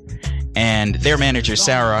cool, and their manager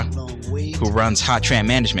Sarah, who runs Hot Tramp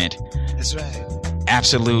Management,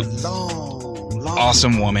 absolute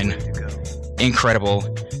awesome woman, incredible.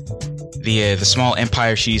 The small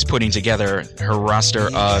empire she's putting together, her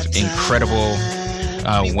roster of incredible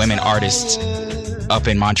women artists up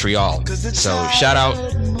in Montreal. So shout out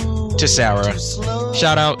to Sarah,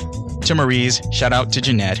 shout out to Maryse, shout out to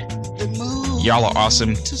Jeanette. Y'all are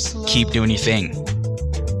awesome. Keep doing your thing.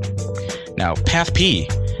 Now, Path P.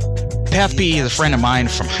 Path P is a friend of mine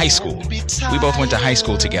from high school. We both went to high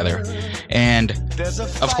school together. And,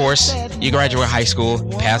 of course, you graduate high school,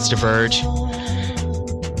 paths diverge.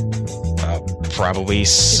 Probably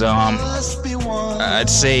some, I'd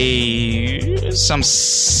say, some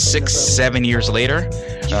 6-7 years later,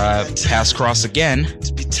 paths cross again.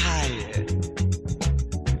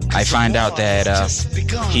 I find out that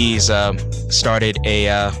he's started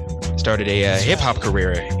a hip hop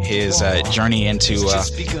career, his journey into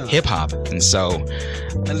hip hop, and so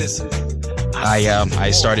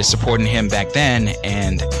I started supporting him back then,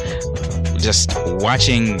 and just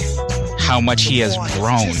watching how much he has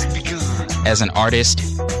grown as an artist,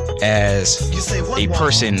 as a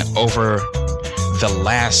person over the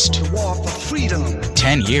last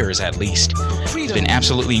 10 years at least. It's been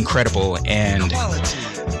absolutely incredible, and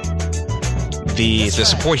the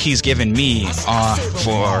support he's given me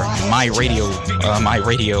for my radio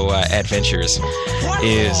adventures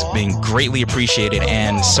is being greatly appreciated,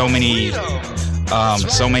 and so many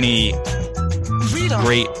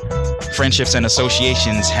great friendships and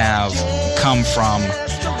associations have come from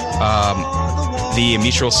the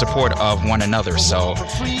mutual support of one another. So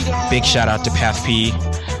big shout out to Path P.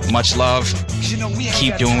 Much love.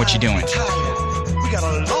 Keep doing what you're doing.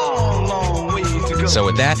 So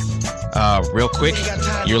with that, real quick,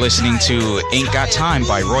 you're listening to Ain't Got Time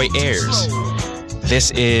by Roy Ayers.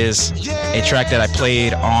 This is a track that I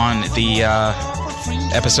played on the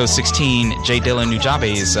episode 16, J Dilla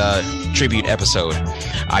Nujabe's tribute episode.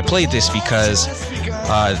 I played this because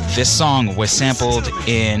this song was sampled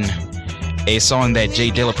in a song that J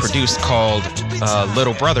Dilla produced called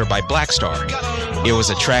Little Brother by Black Star. It was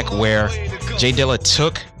a track where J Dilla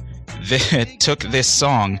took this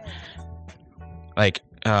song,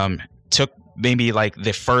 took maybe like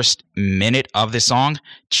the first minute of the song,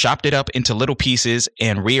 chopped it up into little pieces,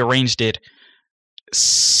 and rearranged it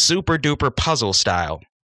super duper puzzle style,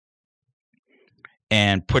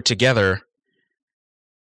 and put together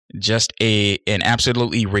just an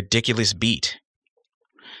absolutely ridiculous beat.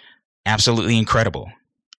 Absolutely incredible.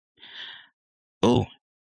 Ooh,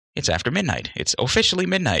 it's after midnight. It's officially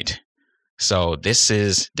midnight. So this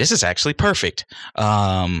is actually perfect.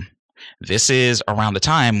 This is around the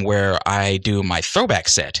time where I do my throwback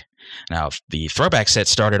set. Now, the throwback set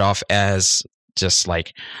started off as just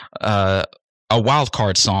like a wild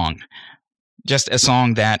card song, just a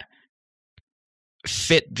song that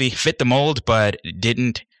fit the mold, but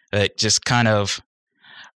didn't. Just kind of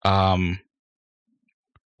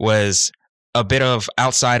was a bit of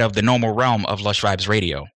outside of the normal realm of Lush Vibes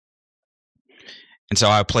Radio. And so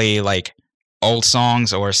I play like old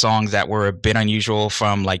songs or songs that were a bit unusual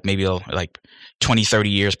from like maybe like 20, 30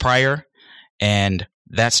 years prior. And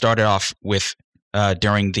that started off with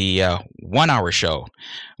during the 1 hour show.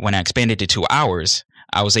 When I expanded to 2 hours,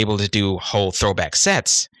 I was able to do whole throwback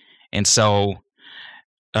sets. And so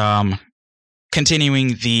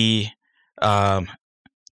continuing the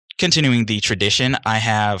tradition, I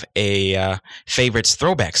have a favorites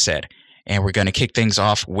throwback set, and we're going to kick things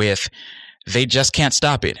off with They Just Can't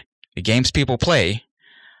Stop It, the games people play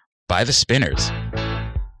by the Spinners.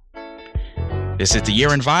 This is the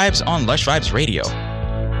Year in Vibes on Lush Vibes Radio.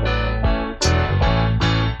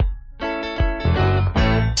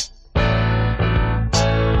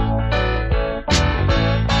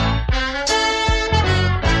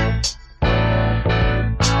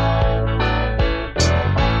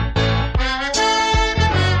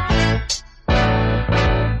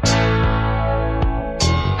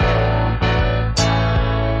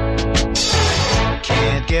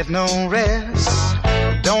 Get no rest,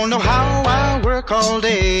 don't know how I work all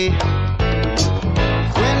day.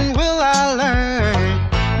 When will I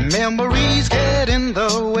learn? Memories get in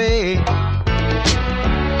the way.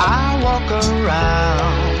 I walk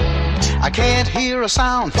around, I can't hear a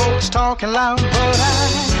sound, folks talking loud, but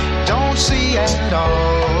I don't see at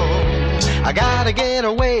all. I gotta get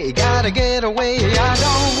away, I don't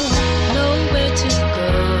know where to go.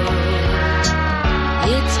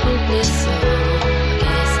 It's hopeless, so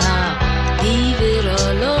leave it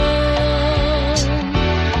alone.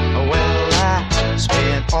 Well, I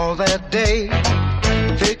spent all that day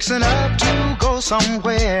fixing up to go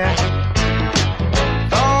somewhere.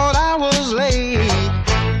 Thought I was late,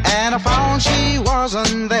 and I found she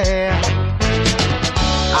wasn't there.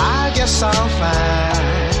 I guess guess I'll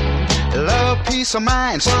find love, peace of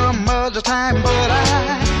mind some other time, but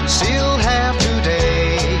I still have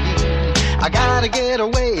today. I gotta get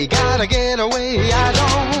away, I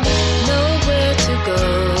don't know where to go.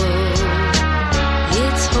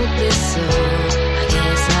 It's hopeless, so I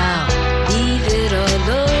guess I'll leave it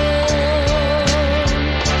alone.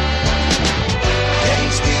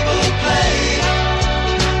 Games people play,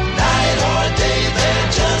 night or day, they're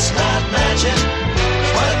just not matching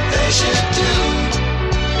what they should do.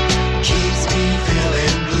 Keeps me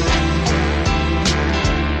feeling blue.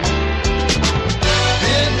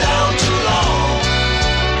 Been down too long,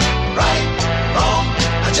 right, wrong,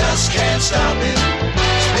 I just can't stop it.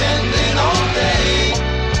 Spending all day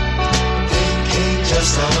thinking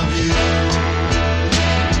just of you.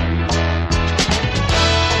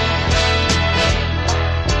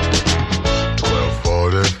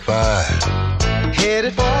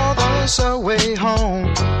 Headed for the subway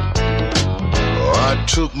home. Oh, I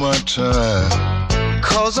took my time,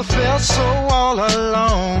 'cause I felt so all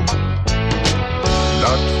alone.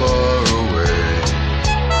 not far away.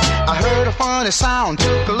 I heard a funny sound,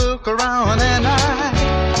 took a look around, and I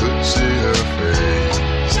Could see her face.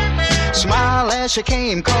 smiled as she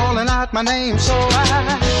came, calling out my name, so I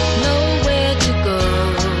Know where to go.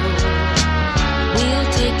 We'll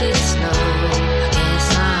take it slow. I guess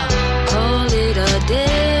I'll call it a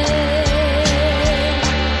day.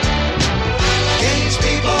 Games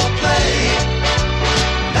people play,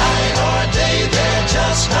 night or day, they're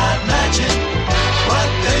just not matching what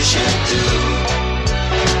they should do.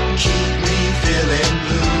 Keep me feeling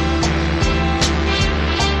blue.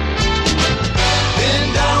 Been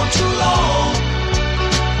down too long,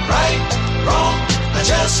 right, wrong, I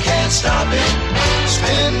just can't stop it.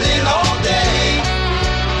 Spend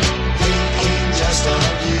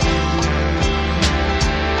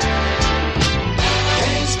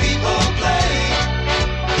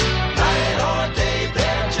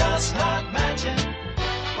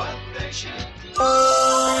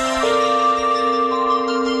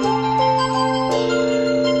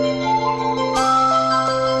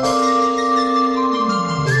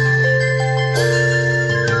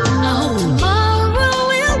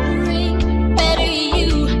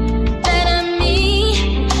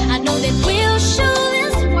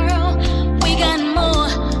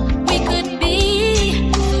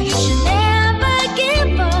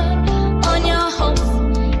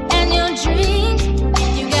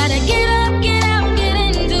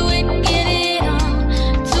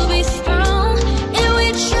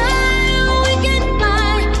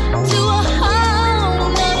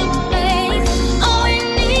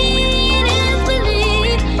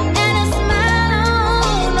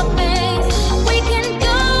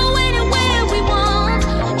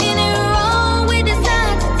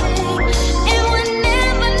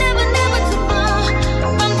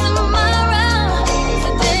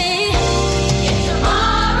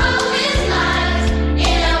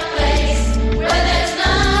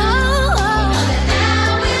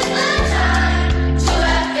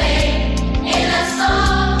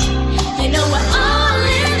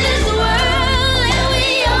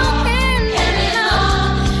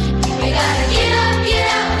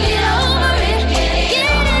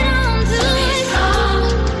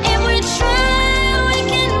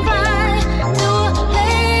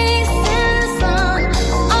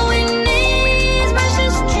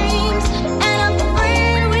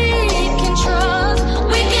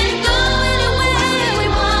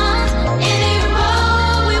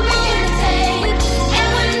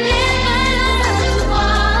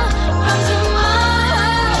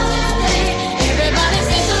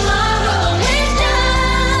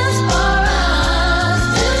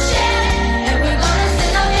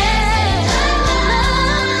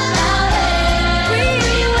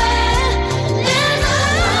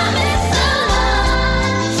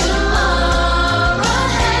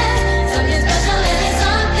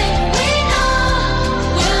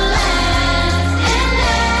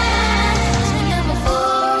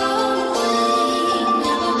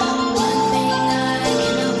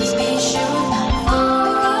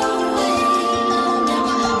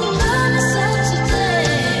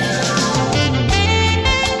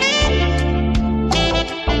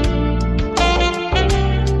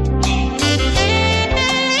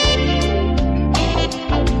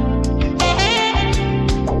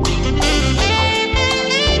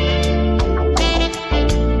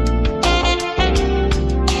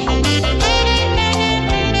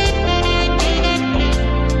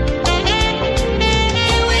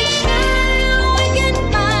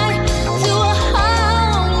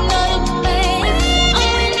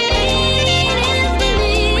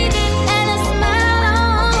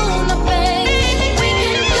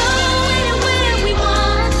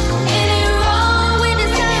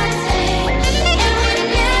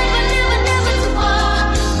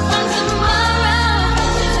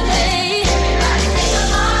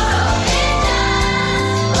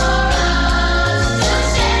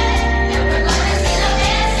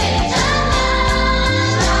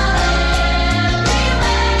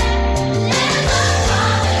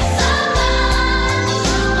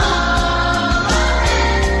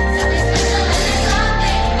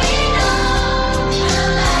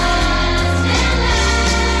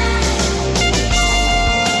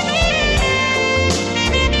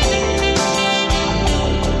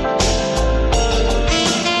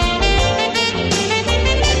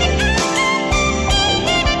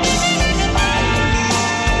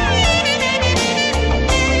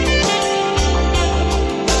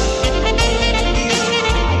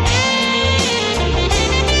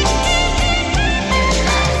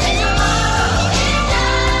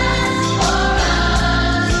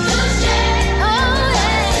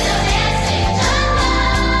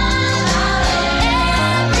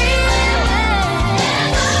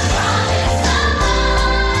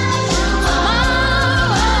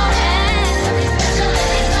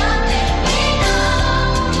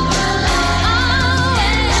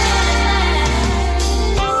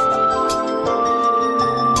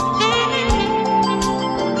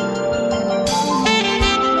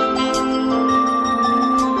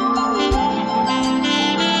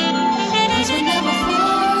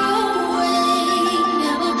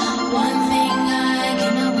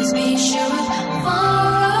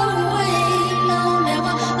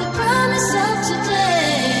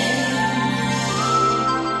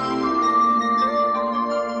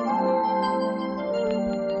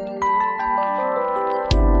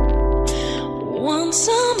one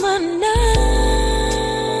summer night,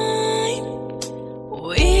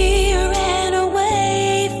 we ran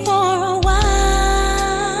away for a while.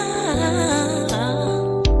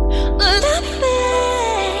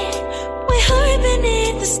 Laughing, we hurried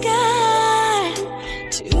beneath the sky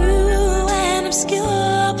to an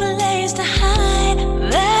obscure place to hide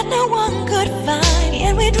that no one could find.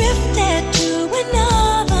 And we drifted to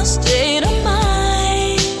another state of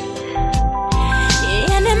mind,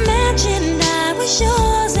 and imagined I was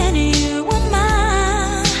yours and you were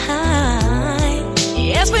mine.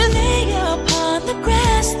 Yes, we lay upon the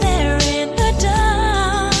grass there in the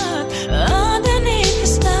dark, underneath the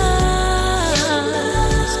stars,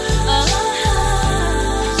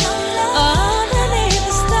 underneath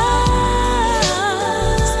the stars.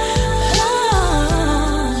 Oh,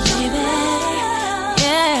 baby,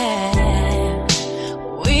 yeah.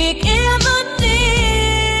 Weak in the deep,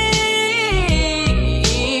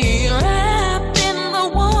 wrapped in the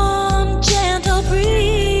warm, gentle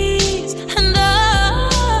breeze, and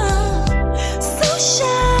so shy,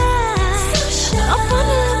 a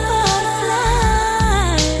bundle of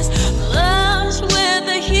butterflies, lush with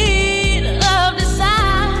the heat of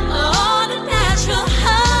desire, on a natural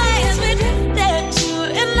high as we drifted to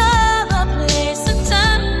another place and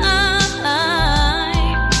time.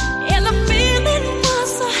 And the feeling was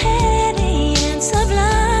so heady and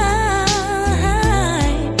sublime,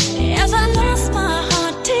 as I lost my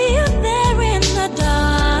heart to you there in the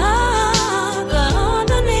dark,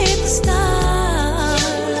 underneath the stars.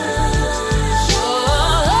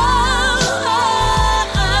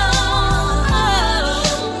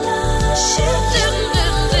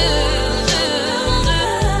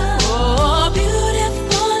 Oh,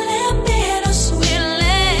 beautiful and bittersweet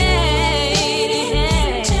lady,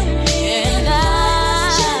 and I,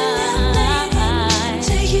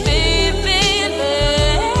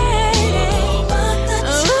 but the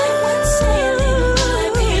time went sailing by,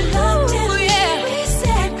 we loved and we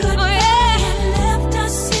said goodbye, and left a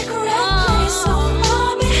secret place so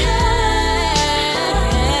far behind.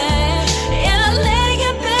 And I lay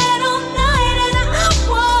in bed all night and I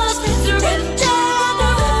was drifting,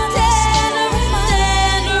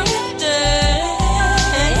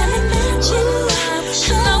 and imagine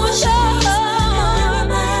I was yours,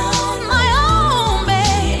 my own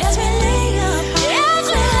babe, as we lay up as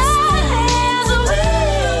we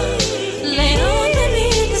lay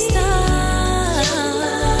underneath the stars.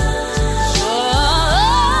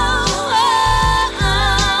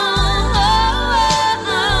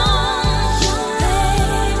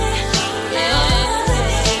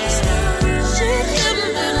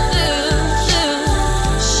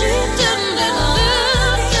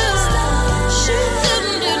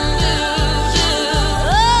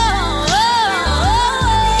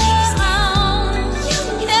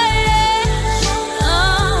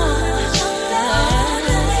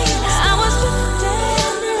 I was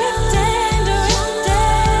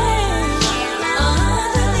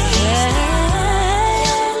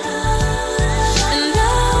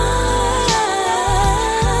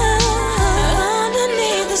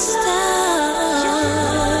underneath the stars,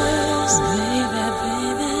 baby,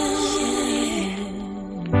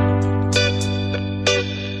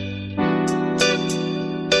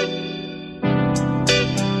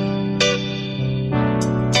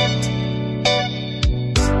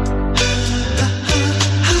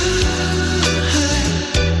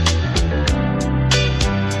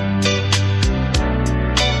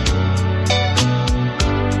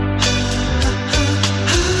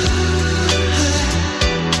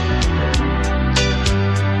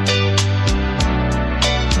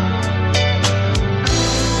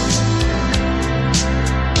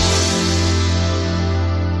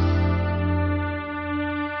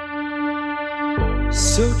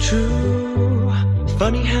 So true,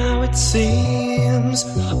 funny how it seems,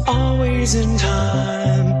 always in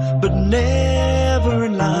time, but never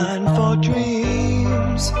in line for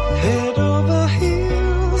dreams. Head over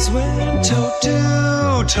heels, went toe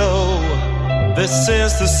to toe. This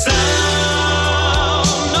is the sound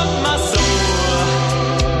of my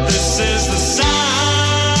soul. This is the sound.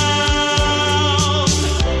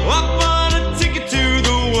 I wanna take it to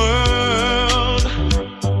the world,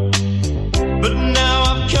 but now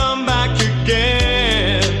I've come back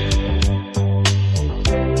again.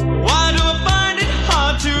 Why do I find it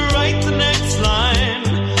hard to write the next line?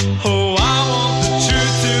 Oh, I want the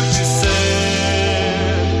truth to be said.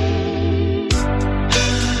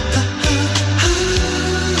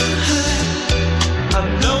 I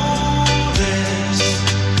know this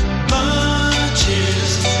much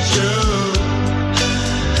is true.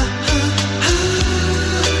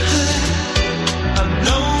 I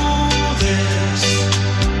know this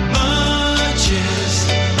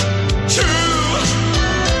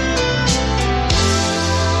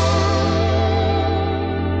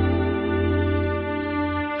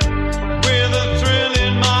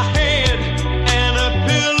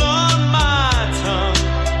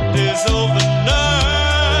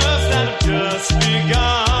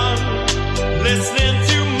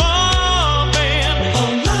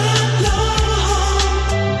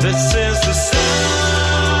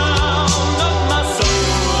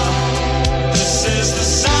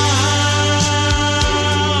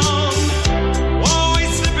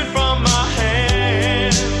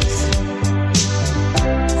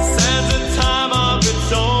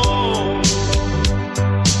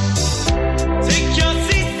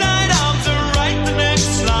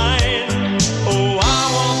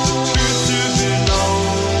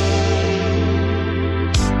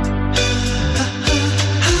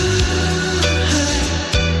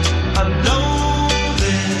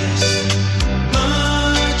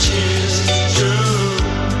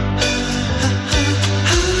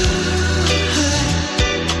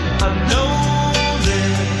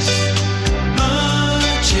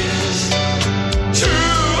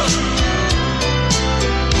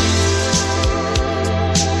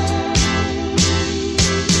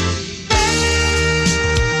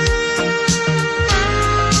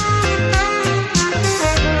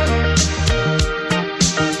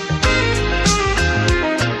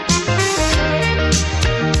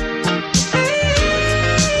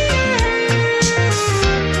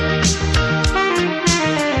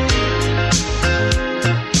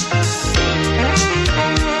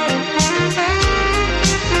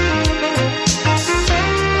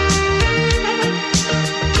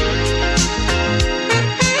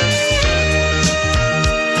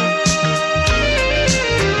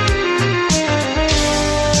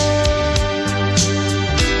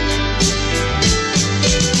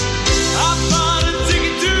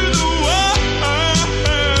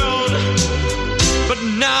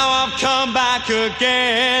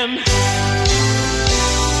again.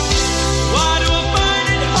 Why do I find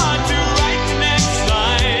it hard to write the next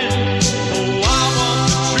line? Oh, I want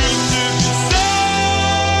the truth to be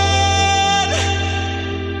said.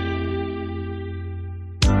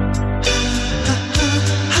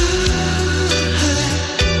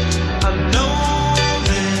 I know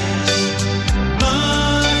this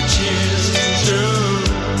much is true.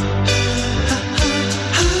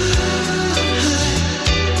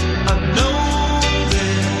 I know this much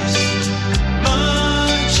is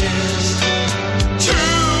true.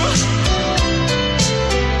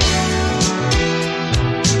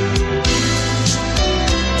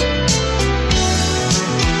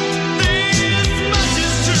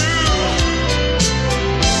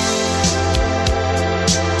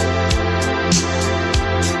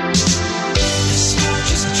 This much is true. This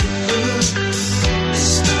much is true.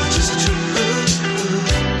 This much is true.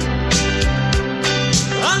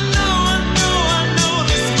 I know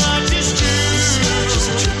this much is true. This much is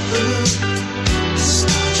true. This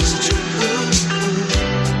much is true.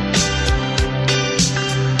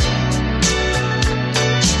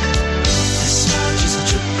 This much is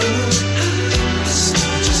true. This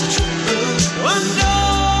much is true. I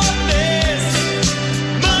know this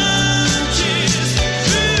much is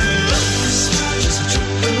true. This much is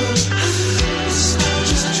true. This much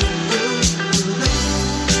is true. This much is true.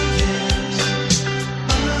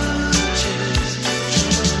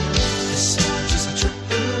 This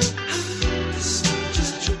much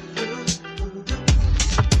is true.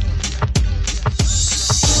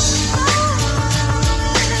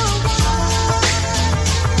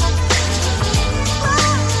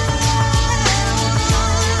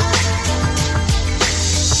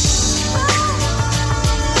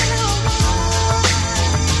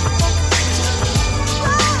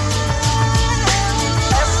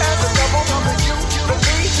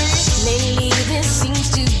 Lately there seems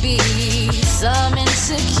to be some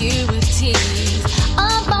insecurity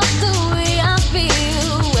about the way I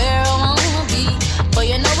feel, where I wanna be. But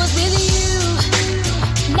you know what's with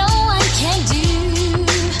you? No one can do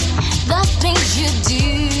the things you do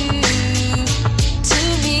to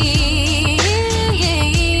me.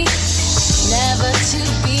 Never to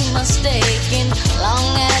be mistaken,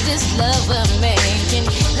 long as it's love we're making.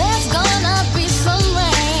 There's gonna be some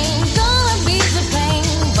rain, gonna be the pain.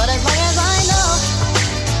 But as long as I know,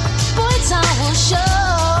 boy, time will show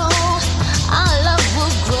our love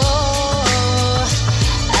will grow.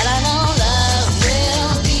 And I know love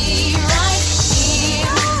will be right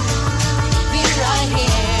here, be right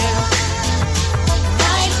here,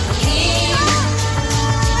 right here,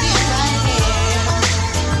 be right here.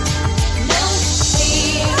 No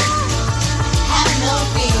fear, have no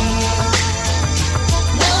fear.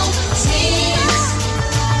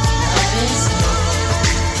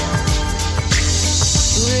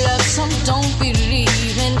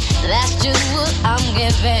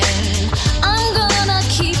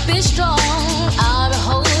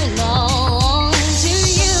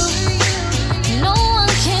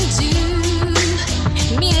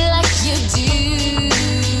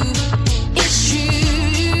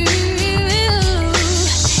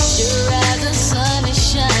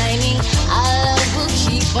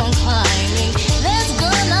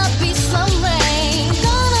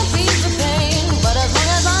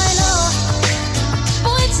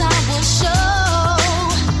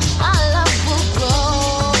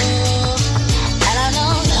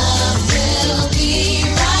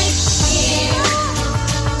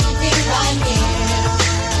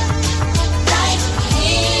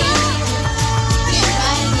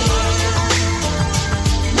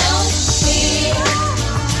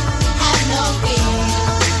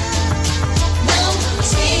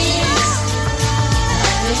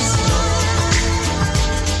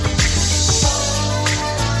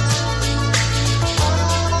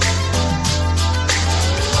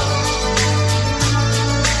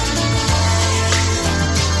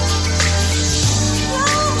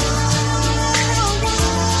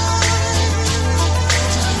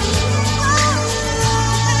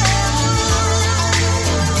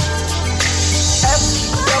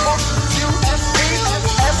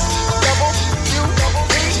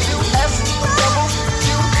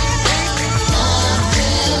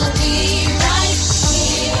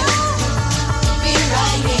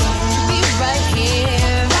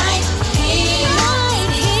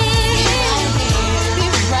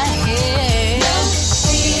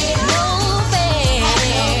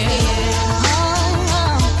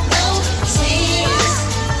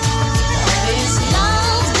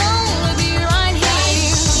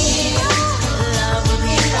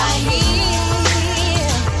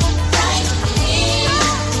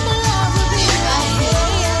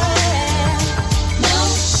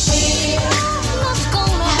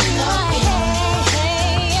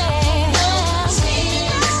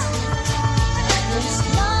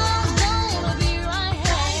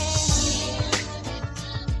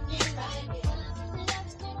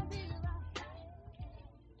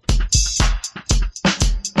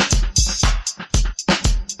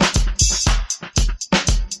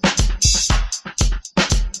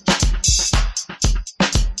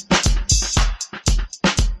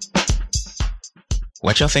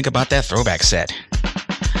 what y'all think about that throwback set?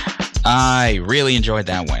 I really enjoyed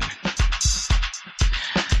that one.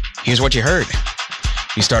 Here's what you heard.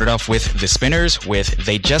 We started off with The Spinners with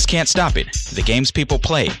They Just Can't Stop It, the games people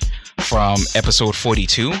play, from episode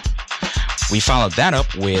 42. We followed that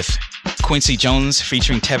up with Quincy Jones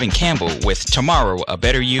featuring Tevin Campbell with Tomorrow, A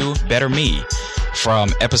Better You, Better Me, from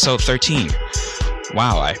episode 13.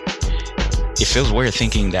 Wow, it feels weird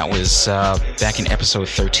thinking that was back in episode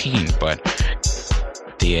 13, but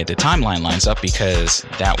the timeline lines up because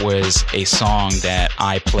that was a song that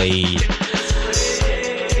I played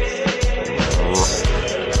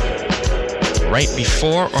right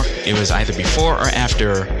before, or it was either before or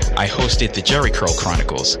after I hosted the Jerry Curl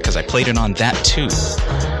Chronicles, because I played it on that too.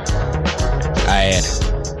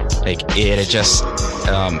 It had just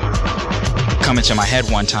come into my head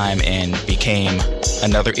one time and became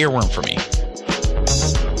another earworm for me.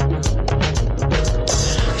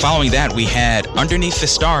 Following that, we had Underneath the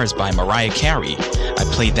Stars by Mariah Carey. I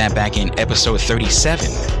played that back in episode 37.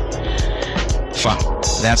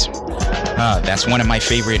 That's one of my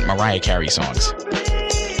favorite Mariah Carey songs.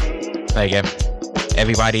 Like,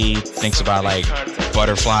 everybody thinks about, like,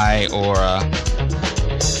 Butterfly or,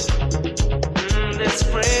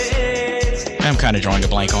 I'm kind of drawing a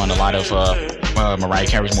blank on a lot of Mariah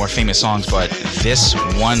Carey's more famous songs, but this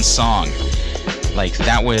one song, like,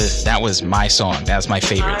 that was my song. That's my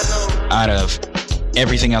favorite. Out of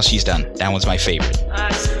everything else she's done, that one's my favorite.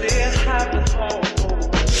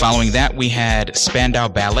 Following that, we had Spandau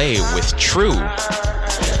Ballet with True,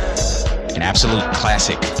 an absolute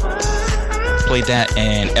classic. Played that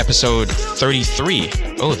in episode 33.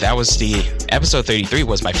 Oh, that was episode 33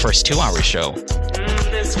 was my first 2-hour show.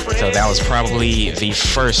 So that was probably the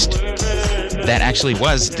first, that actually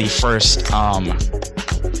was the first,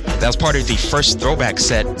 that was part of the first throwback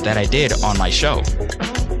set that I did on my show.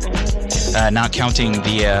 Not counting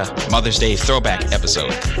the Mother's Day throwback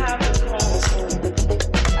episode.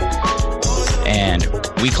 And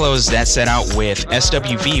we closed that set out with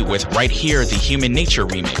SWV with Right Here, the Human Nature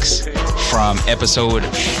remix from episode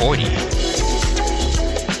 40.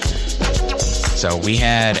 So we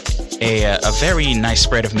had a very nice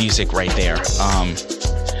spread of music right there.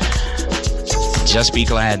 Just be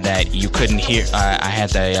glad that you couldn't hear, I had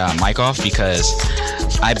the mic off because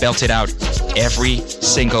I belted out every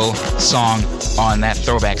single song on that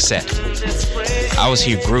throwback set. I was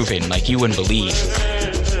here grooving like you wouldn't believe.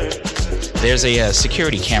 There's a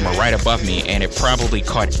security camera right above me, and it probably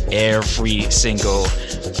caught every single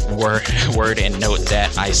word and note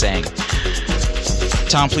that I sang.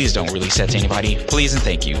 Tom, please don't release that to anybody. Please and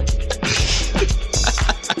thank you.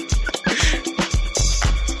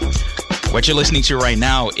 What you're listening to right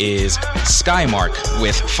now is Skymark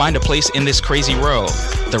with Find a Place in This Crazy World,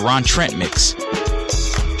 the Ron Trent mix.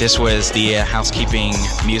 This was the housekeeping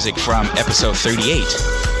music from episode 38.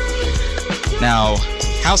 Now,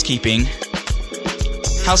 housekeeping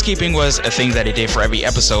was a thing that I did for every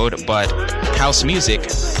episode, but house music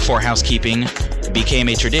for housekeeping became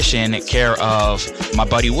a tradition care of my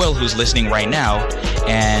buddy Will, who's listening right now,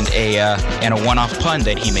 and a one-off pun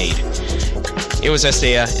that he made. It was just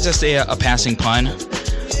a passing pun,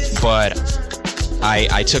 but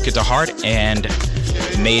I took it to heart and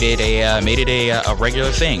made it a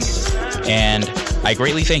regular thing, and I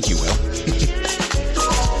greatly thank you, Will.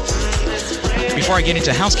 Before I get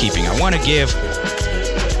into housekeeping, I want to give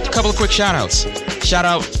a couple of quick shout-outs. Shout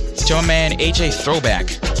out to my man AJ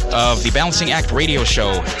Throwback of the Balancing Act radio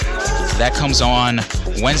show that comes on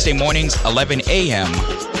Wednesday mornings, 11 a.m.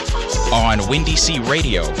 on Windy C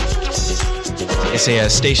Radio. It's a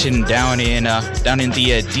station down in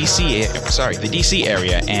the DC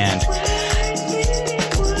area, and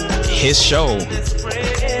his show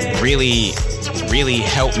really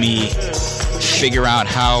helped me figure out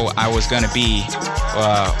how I was going to be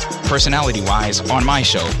personality-wise on my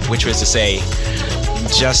show, which was to say,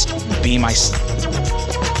 just be myself.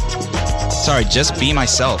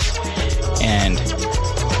 And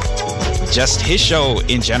just his show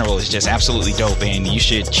in general is just absolutely dope, and you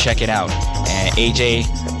should check it out. And AJ,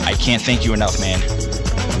 I can't thank you enough, man.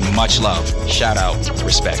 Much love. Shout out.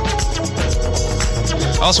 Respect.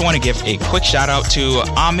 I also want to give a quick shout out to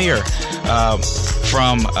Amir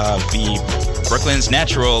from the Brooklyn's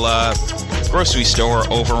Natural grocery store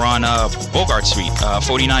over on Bogart Street,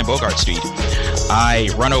 49 Bogart Street. I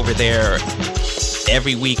run over there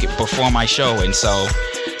every week before my show, and so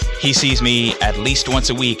he sees me at least once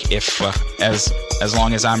a week, if as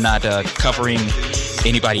long as I'm not covering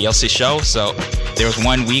anybody else's show. So there was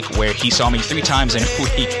one week where he saw me 3 times in a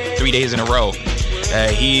week, 3 days in a row.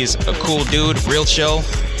 He's a cool dude, real chill.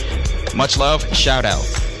 Much love. Shout out.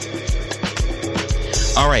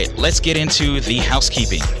 All right, let's get into the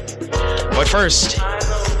housekeeping. But first,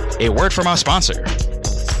 a word from our sponsor.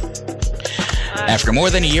 After more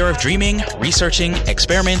than a year of dreaming, researching,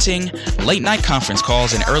 experimenting, late-night conference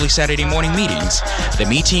calls, and early Saturday morning meetings, the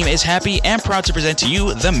Me team is happy and proud to present to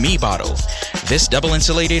you the Me Bottle. This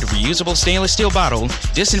double-insulated, reusable stainless steel bottle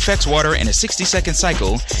disinfects water in a 60-second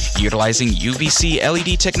cycle utilizing UVC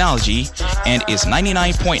LED technology and is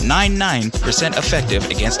 99.99% effective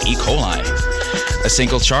against E. coli. A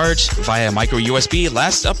single charge via micro USB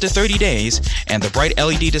lasts up to 30 days, and the bright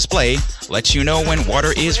LED display lets you know when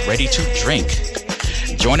water is ready to drink.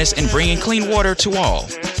 Join us in bringing clean water to all.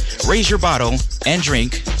 Raise your bottle and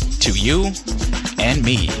drink to you and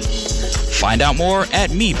me. Find out more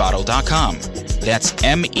at mebottle.com. That's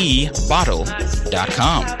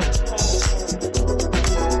mebottle.com.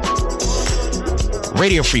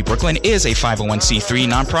 Radio Free Brooklyn is a 501c3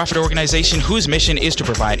 nonprofit organization whose mission is to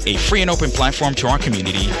provide a free and open platform to our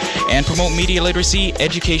community and promote media literacy,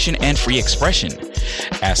 education, and free expression.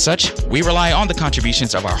 As such, we rely on the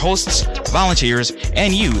contributions of our hosts, volunteers,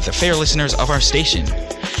 and you, the fair listeners of our station.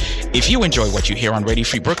 If you enjoy what you hear on Radio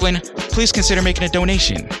Free Brooklyn, please consider making a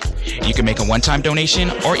donation. You can make a one-time donation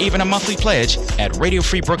or even a monthly pledge at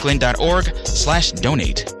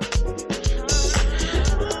radiofreebrooklyn.org/donate.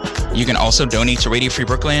 You can also donate to Radio Free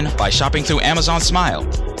Brooklyn by shopping through Amazon Smile,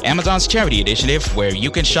 Amazon's charity initiative where you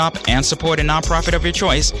can shop and support a nonprofit of your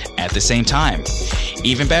choice at the same time.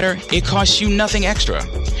 Even better, it costs you nothing extra.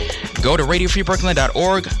 Go to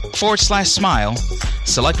radiofreebrooklyn.org/smile,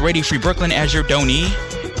 select Radio Free Brooklyn as your donee,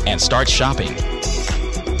 and start shopping.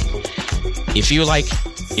 If you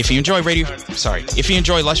enjoy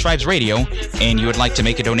Lush Vibes Radio and you would like to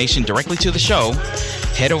make a donation directly to the show,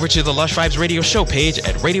 head over to the Lush Vibes Radio show page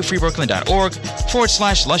at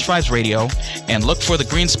radiofreebrooklyn.org/Lush Vibes Radio and look for the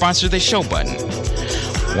green sponsor this show button.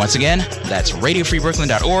 Once again, that's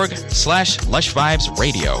radiofreebrooklyn.org/Lush Vibes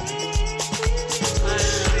Radio.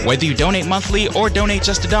 Whether you donate monthly or donate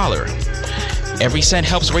just $1, every cent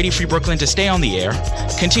helps Radio Free Brooklyn to stay on the air,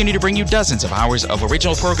 continue to bring you dozens of hours of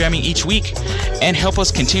original programming each week, and help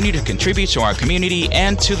us continue to contribute to our community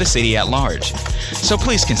and to the city at large. So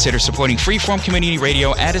please consider supporting freeform community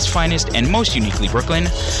radio at its finest and most uniquely Brooklyn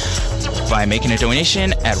by making a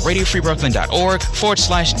donation at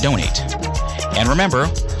radiofreebrooklyn.org/donate. And remember,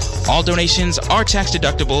 all donations are tax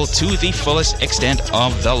deductible to the fullest extent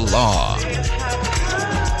of the law.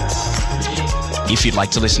 If you'd like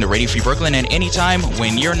to listen to Radio Free Brooklyn at any time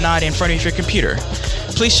when you're not in front of your computer,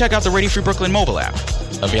 please check out the Radio Free Brooklyn mobile app,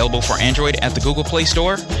 available for Android at the Google Play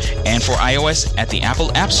Store and for iOS at the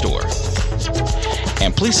Apple App Store.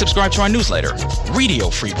 And please subscribe to our newsletter, Radio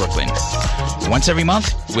Free Brooklyn. Once every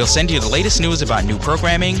month, we'll send you the latest news about new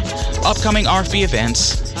programming, upcoming RFB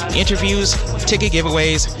events, interviews, ticket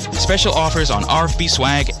giveaways, special offers on RFB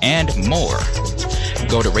swag, and more.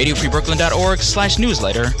 Go to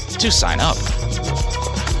radiofreebrooklyn.org/newsletter to sign up.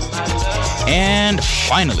 And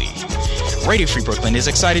finally, Radio Free Brooklyn is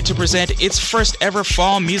excited to present its first ever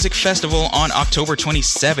Fall Music Festival on October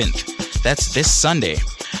 27th. That's this Sunday.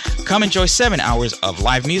 Come enjoy 7 hours of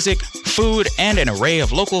live music, food, and an array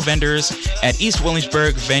of local vendors at East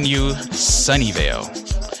Williamsburg venue Sunnyvale,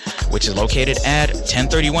 which is located at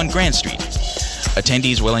 1031 Grand Street.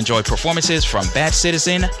 Attendees will enjoy performances from Bad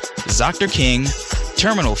Citizen, Dr. King,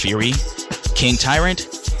 Terminal Fury, King Tyrant,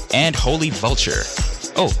 and Holy Vulture.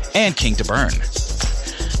 Oh, and King to Burn.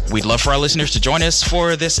 We'd love for our listeners to join us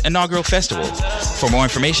for this inaugural festival. For more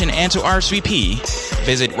information and to RSVP,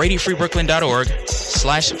 visit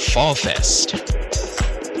radiofreebrooklyn.org/fallfest.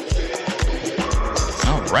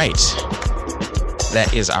 All right.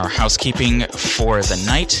 That is our housekeeping for the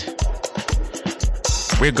night.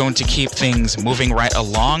 We're going to keep things moving right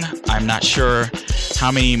along. I'm not sure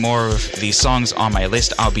how many more of these songs on my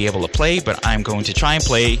list I'll be able to play, but I'm going to try and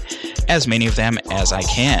play as many of them as I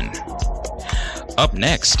can. Up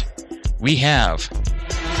next, we have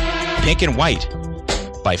Pink and White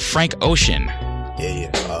by Frank Ocean.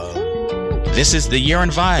 This is the Year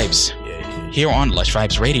in Vibes here on Lush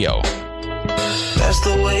Vibes Radio. That's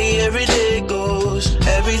the way every day goes.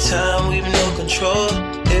 Every time we've no control.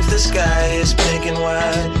 If the sky is pink and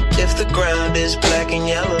white, if the ground is black and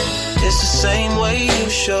yellow, it's the same way you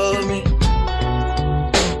showed me.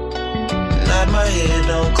 Nod my head,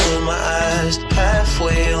 don't close my eyes.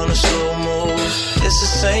 Halfway on a slow move. It's the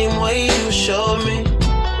same way you showed me.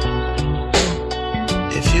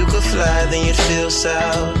 If you could fly, then you'd feel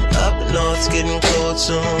south. Up north's getting cold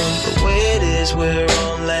soon. The way it is, we're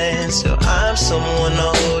on land. So I'm someone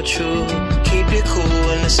to hold true. Keep you cool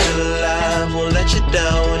when it's still alive. Won't let you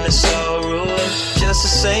down when it's all ruined. Just the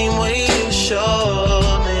same way you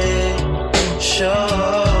showed me.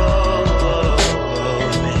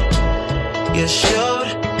 showed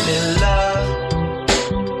me love.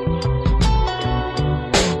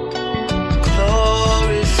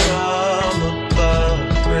 Glory from above,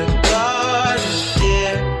 regardless,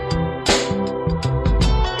 dear.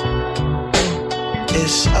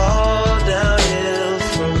 It's all downhill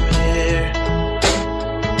from here.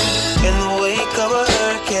 In the wake of a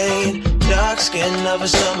hurricane, dark skin of a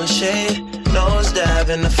summer shade, nosedive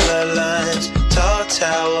in the floodlines, tall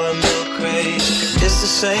tower, milk crate. It's the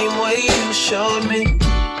same way you showed me.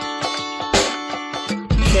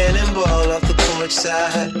 Cannonball off the porch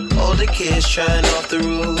side, older kids trying off the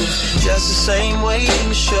roof. Just the same way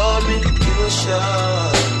you showed me. You were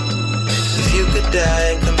sure if you could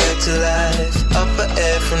die and come back to life, up for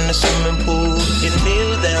air from the swimming pool, you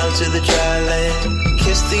kneel down to the dry land,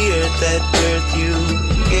 kiss the earth that birthed you,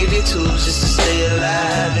 gave you tools just to stay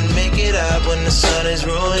alive and make it up when the sun is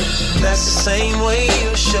ruined. That's the same way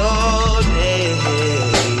you showed me.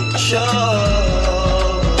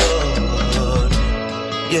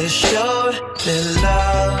 You showed me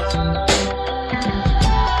love.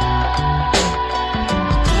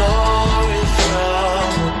 Glory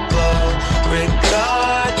from above,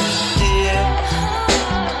 regard, dear.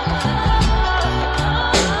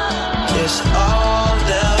 It's all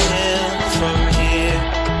downhill from here.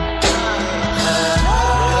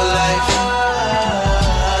 Real life,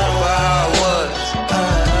 where I was.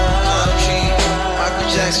 Tom G, Michael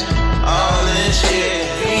Jackson, all this shit.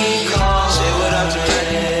 Say what up to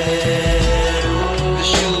Reddy. The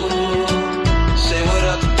shoe. Say what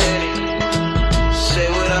up to Daddy. Say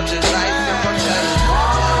what up to life and mortality.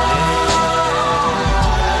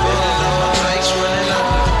 Running over bikes, running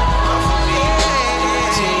over. Off of me,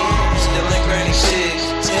 18, still in Granny 6.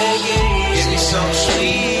 Take it easy. Give me some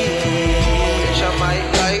sweet. Bitch, I might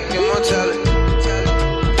like immortality.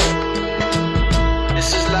 This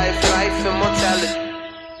is life, life, immortality.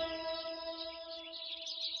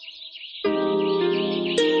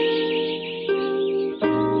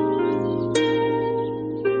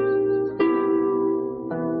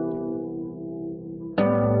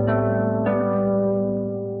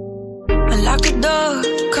 Lock the door,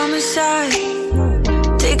 come inside.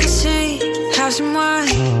 Take a seat, have some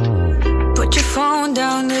wine. Put your phone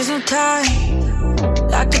down, there's no time.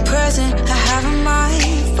 Like the present I have in mind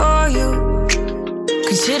for you.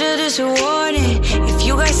 Consider this a warning. If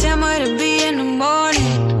you got somewhere to be in the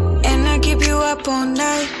morning, and I keep you up all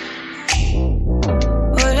night,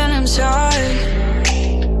 well then I'm sorry.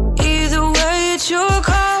 Either way, it's your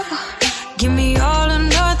call. Give me all or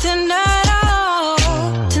nothing at all.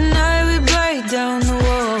 Tonight we break down the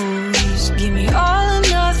walls. Give me all or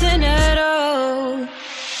nothing at all.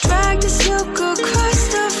 Drag the silk across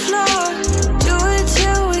the floor. Do it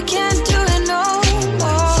till we can't do it no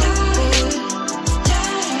more.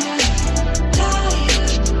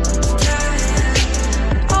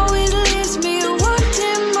 Always leaves me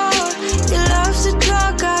wanting more. Your love's a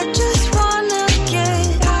drug, I just wanna get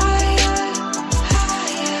higher,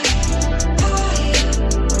 higher, higher,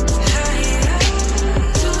 higher.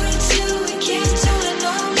 Do it till we can't do it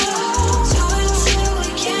no more. Do it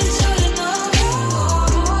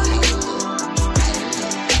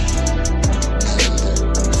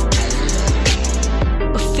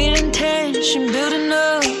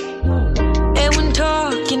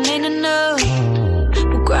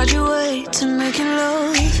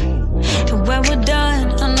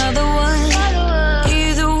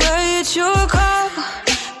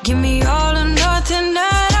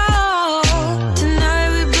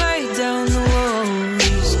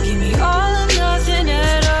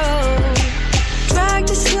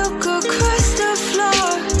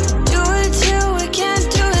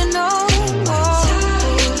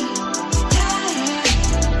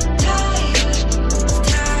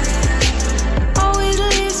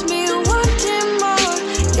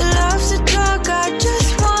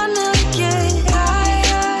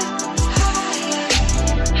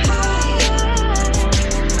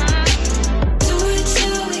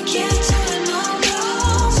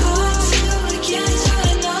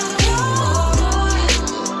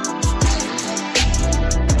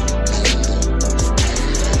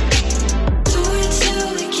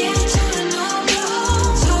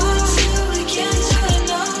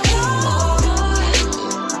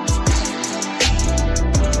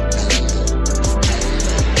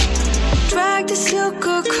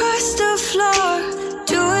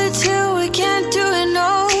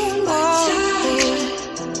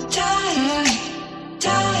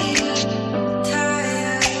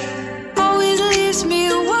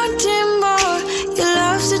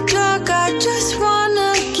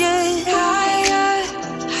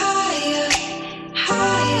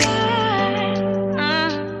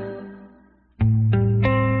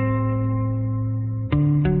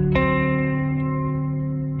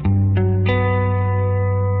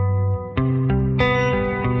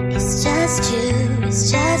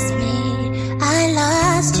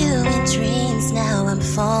I'm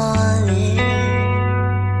falling.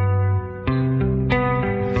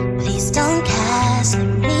 Please don't cast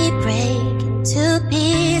me break into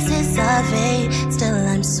pieces of hate. Still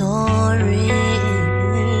I'm sorry.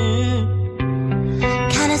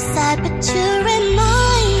 Kinda sad, but you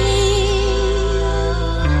remind me.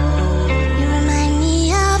 You remind me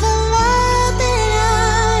of a love that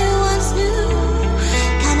I once knew.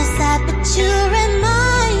 Kinda sad, but you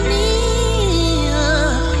remind me.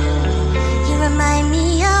 You remind me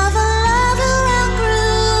of a love who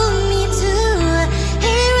outgrew me too.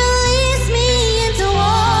 He released me into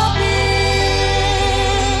orbit.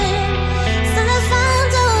 Still I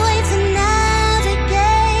found a way to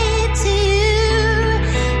navigate to you.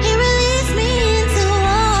 He released me into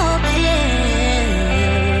orbit.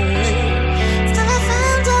 Still I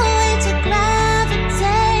found a way to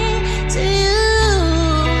gravitate to you.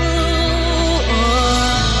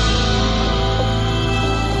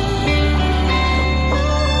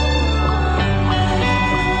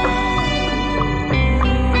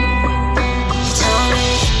 You told me,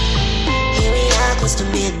 here we are close to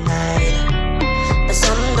midnight, but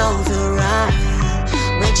something don't feel right.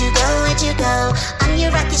 Where'd you go, where'd you go? On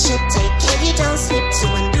your rocket ship, take care you don't slip to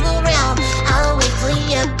a new realm. I'll wait for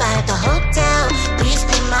you by the hotel. Please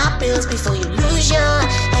pay my bills before you lose your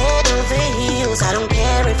head over heels. I don't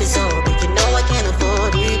care if it's all, but you know I can't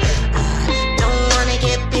afford it. I don't wanna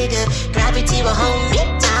get bigger. Gravity will hold me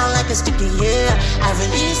down like a stick to you. I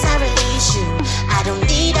release you. I don't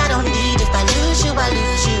need. If I lose you, I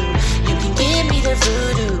lose you. You can give me the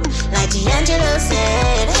voodoo. Like D'Angelo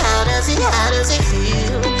said, how does it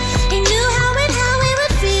feel? He knew how it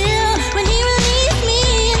would feel when he released me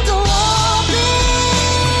into orbit.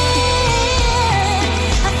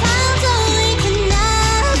 I found a way to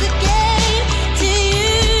navigate to you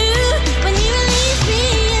when he released me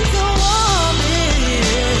into orbit.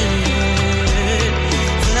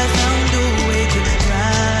 Till I found a way to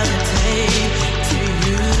gravitate to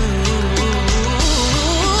you.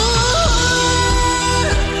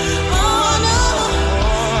 Oh no,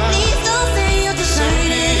 please don't say you're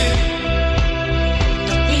deserted.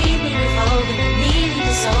 Don't leave me revolving, leave me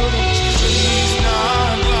dissolving. She's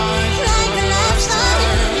not blind. Like the last time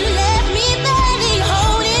you left me barely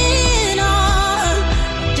holding on.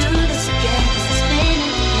 Do this again 'cause it's been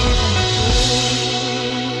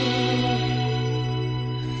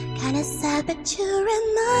kinda sad, but you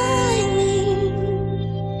remind me.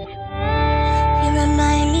 You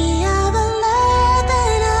remind me of a love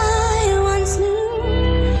that I once knew.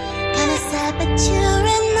 Kinda sad, but you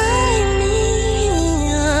remind me.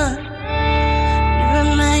 You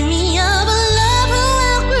remind me of a love who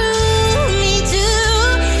outgrew me too.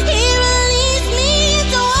 He released me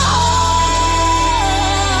into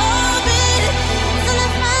orbit. Till I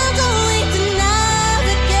found a way to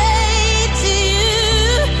navigate to you.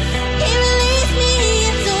 He released me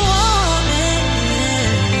into orbit.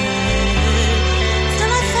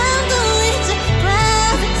 Still I found a way to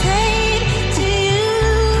gravitate to you.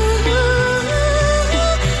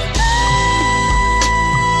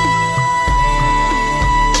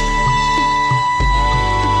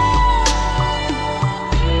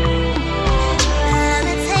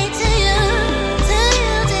 Gravitate to you, to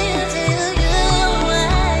you, to you, to you.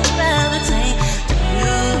 I gravitate to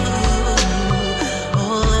you.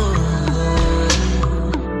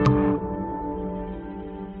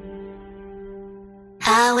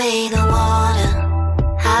 I weigh the water,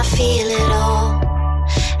 I feel it all.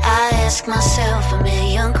 I ask myself a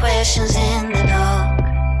million questions in the dark.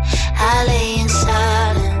 I lay in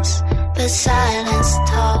silence, but silence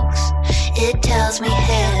talks. It tells me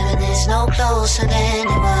heaven is no closer than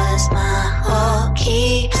it was. My heart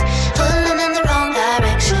keeps pulling in the wrong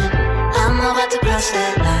direction. I'm about to cross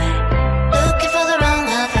that line, looking for the wrong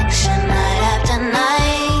affection night after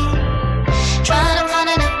night. Trying to find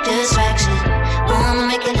a new distraction, wanna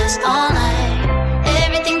make it last all night.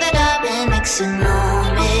 Everything that I've been mixing all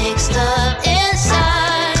mixed up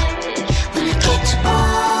inside. When I get to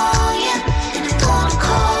all ya, and I'm gonna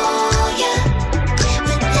call ya.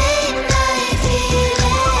 With late night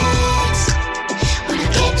feelings. When I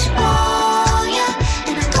get to all ya,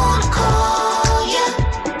 and I'm gonna call ya.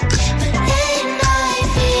 With late night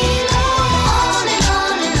feelings. On and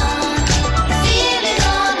on and on. Feel it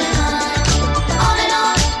on and on. On and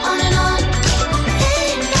on, on and on.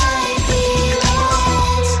 Late night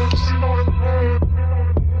feelings.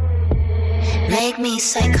 Make me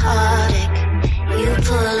psychotic. You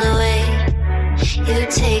pull away. You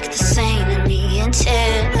take the sane in me and tear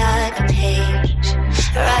it like a page.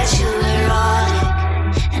 Write you erotic,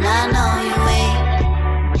 and I know you wait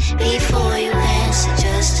before you answer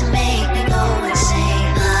just to make me go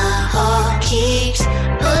insane. My heart keeps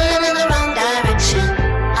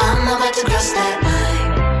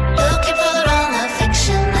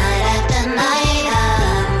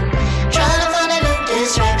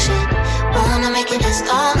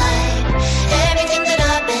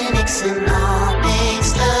all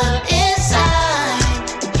mixed up inside.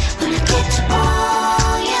 When I get to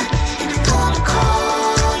know ya, and I'm gonna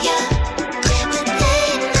call ya with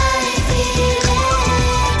late night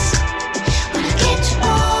feelings. When I get to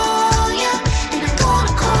know ya, and I'm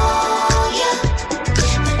gonna call ya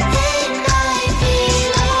with late night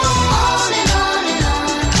feelings. On and on and on,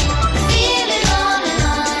 feel it on and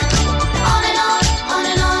on, on and on, on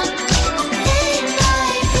and on. Late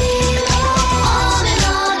night feelings. On and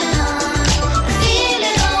on and on, feel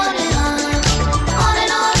it on and on, on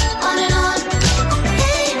and on, on and on.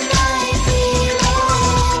 Late night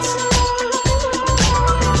feelings.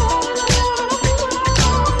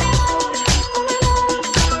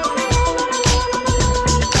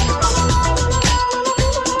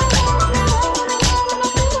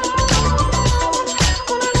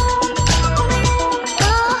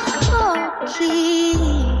 Oh,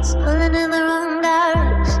 keys pulling in the wrong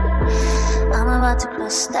direction. I'm about to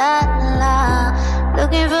cross that line,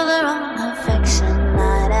 looking for the wrong affection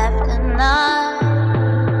night after night.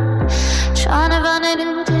 Trying to find a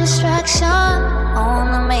new distraction,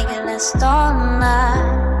 on the make it last all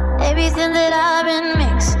night. Everything that I've been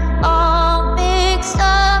mixing, all mixed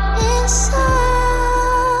up inside.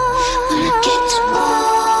 When I get to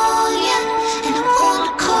know ya, and I'm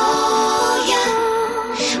gonna call ya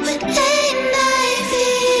with late night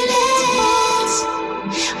feelings.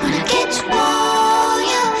 When I get to know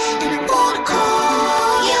ya, and I'm gonna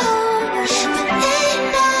call ya with late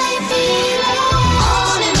night feelings.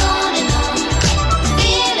 On and on and on,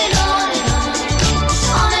 feel it on and on,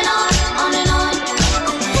 on and on, on and on.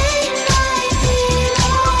 Late night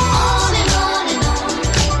feelings.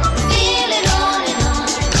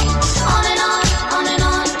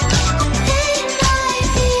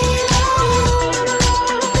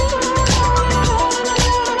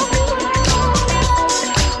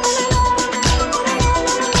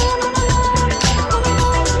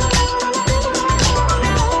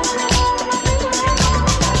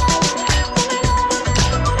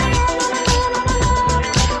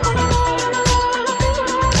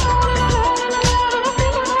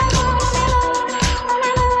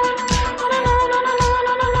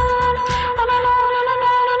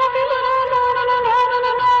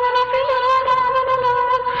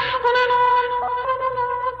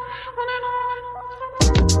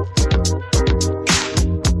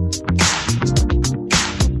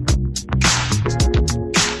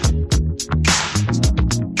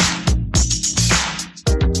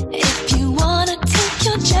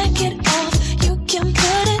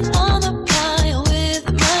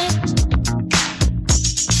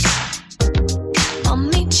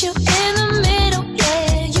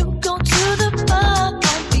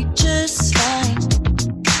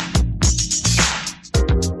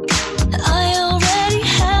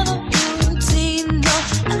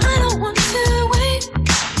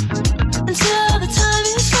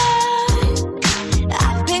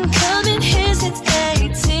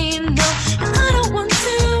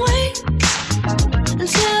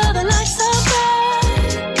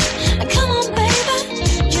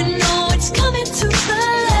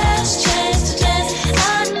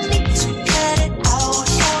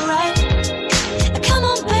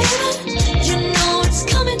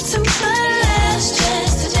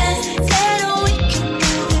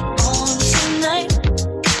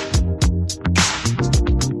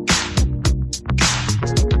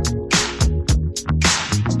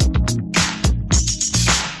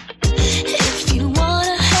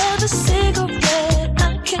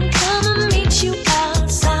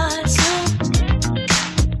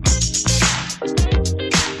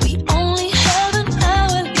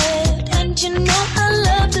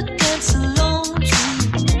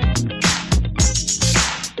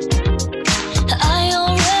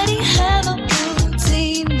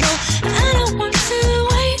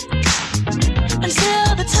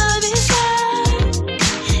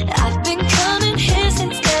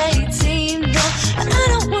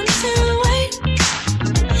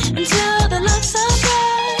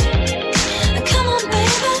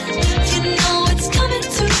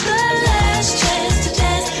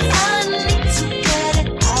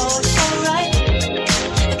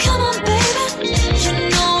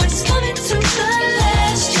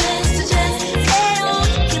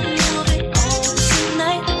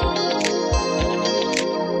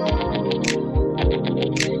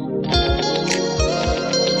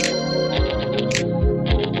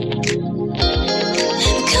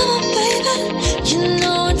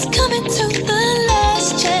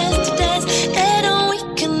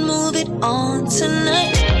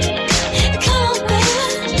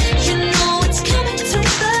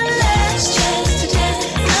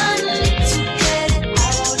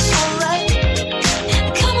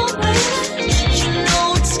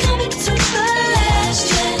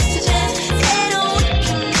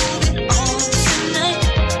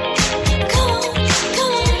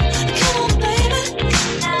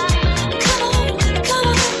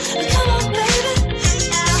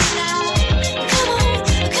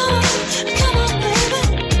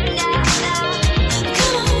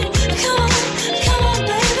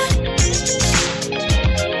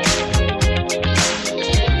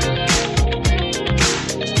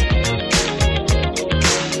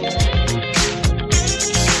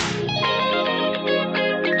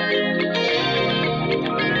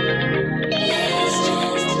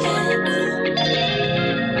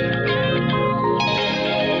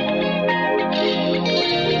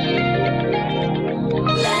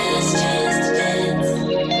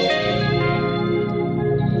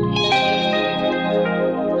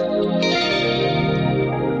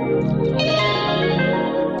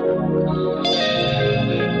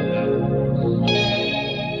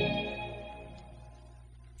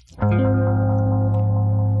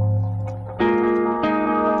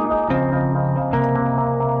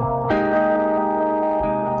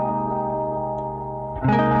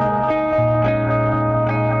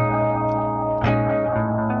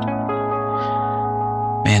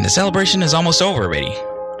 celebration is almost over already.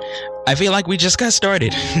 I feel like we just got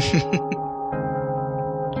started.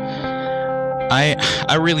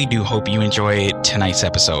 I really do hope you enjoyed tonight's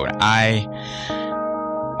episode.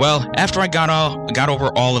 After I got over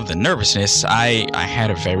all of the nervousness, I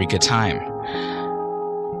had a very good time.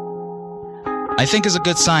 I think it's a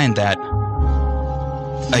good sign that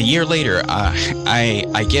a year later,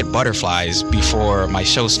 I get butterflies before my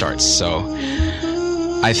show starts. So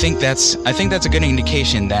I think that's a good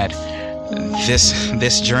indication that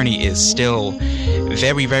this journey is still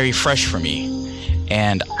very, very fresh for me,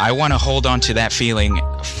 and I want to hold on to that feeling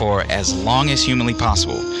for as long as humanly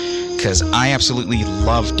possible, because I absolutely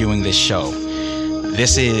love doing this show.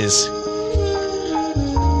 This is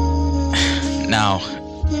now,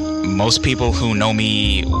 most people who know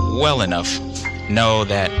me well enough know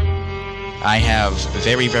that I have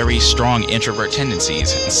very, very strong introvert tendencies.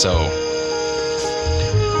 So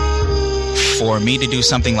for me to do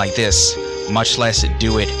something like this, much less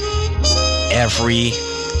do it every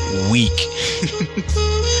week,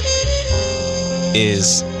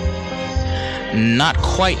 is not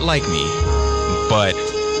quite like me. But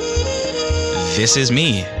this is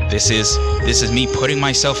me. This is me putting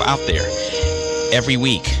myself out there every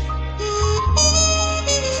week.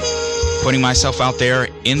 Putting myself out there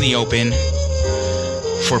in the open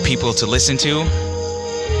for people to listen to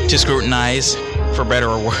scrutinize, for better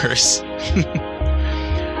or worse.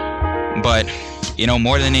 But,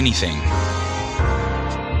 more than anything,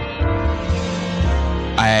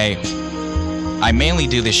 I mainly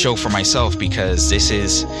do this show for myself because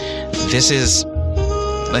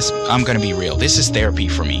I'm gonna be real, this is therapy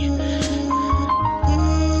for me.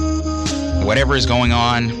 Whatever is going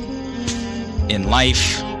on in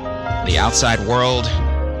life, the outside world,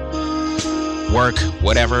 work,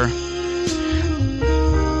 whatever,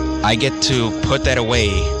 I get to put that away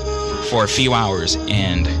for a few hours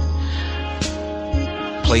and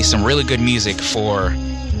play some really good music for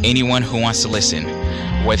anyone who wants to listen,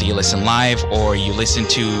 whether you listen live or you listen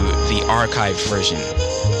to the archived version.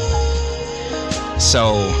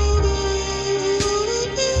 So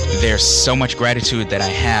there's so much gratitude that I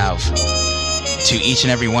have to each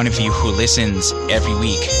and every one of you who listens every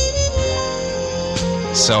week.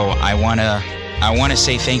 So I wanna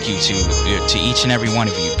say thank you to each and every one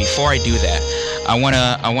of you. Before I do that, I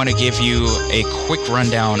wanna give you a quick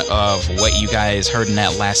rundown of what you guys heard in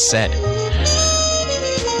that last set.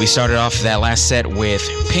 We started off that last set with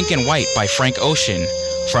Pink and White by Frank Ocean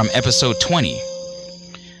from episode 20.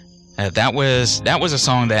 That was a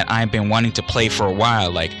song that I've been wanting to play for a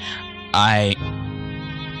while. Like, I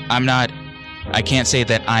can't say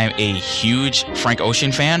that I'm a huge Frank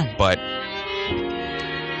Ocean fan, but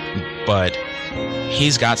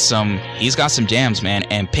he's got some jams, man,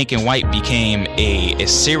 and Pink and White became a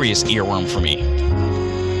serious earworm for me.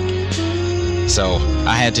 So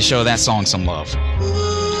I had to show that song some love.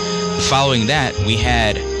 Following that, we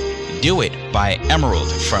had Do It by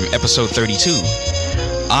Emerald from episode 32.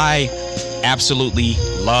 I absolutely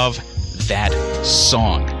love that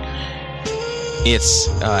song.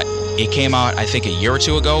 It came out, I think, a year or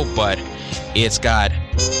two ago, but it's got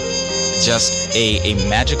just a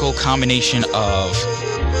magical combination of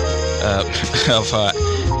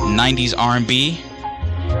 90s R&B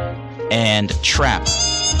and trap,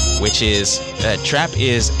 which is trap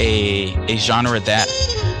is a genre that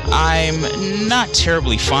I'm not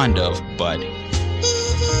terribly fond of, but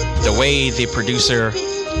the way the producer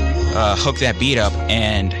hooked that beat up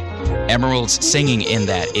and Emerald's singing in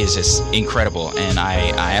that is just incredible, and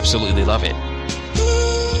I absolutely love it.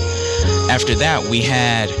 After that, we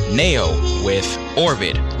had Nao with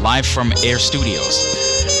Orbit, live from Air Studios.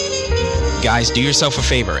 Guys, do yourself a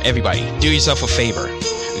favor. Everybody, do yourself a favor.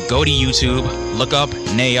 Go to YouTube, look up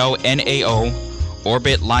Nao, N-A-O,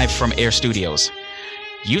 Orbit, live from Air Studios.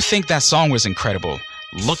 You think that song was incredible?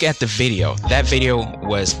 Look at the video. That video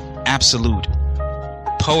was absolute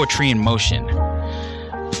poetry in motion.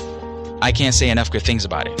 I can't say enough good things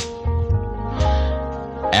about it.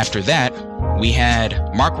 After that, we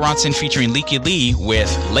had Mark Ronson featuring Leaky Lee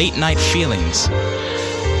with Late Night Feelings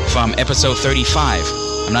from episode 35.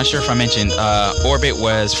 I'm not sure if I mentioned Orbit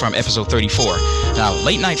was from episode 34. Now,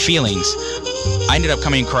 Late Night Feelings, I ended up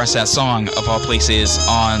coming across that song, of all places,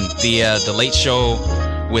 on the Late Show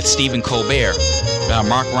with Stephen Colbert.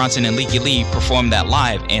 Mark Ronson and Leaky Lee performed that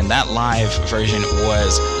live, and that live version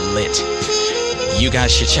was lit. You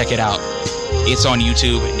guys should check it out. It's on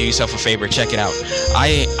YouTube. Do yourself a favor, check it out.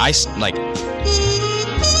 I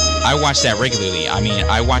watch that regularly. I mean,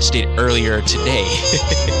 I watched it earlier today.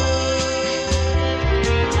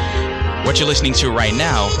 What you're listening to right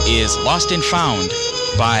now is Lost and Found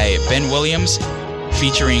by Ben Williams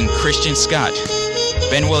featuring Christian Scott.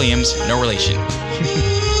 Ben Williams, no relation.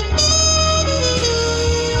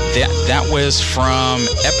 That was from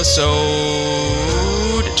episode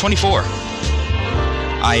 24.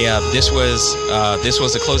 This was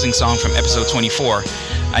the closing song from episode 24.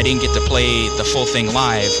 I didn't get to play the full thing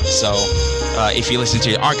live, so if you listen to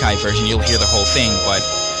the archive version, you'll hear the whole thing. But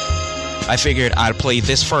I figured I'd play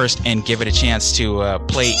this first and give it a chance to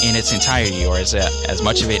play in its entirety, or as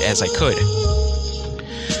much of it as I could.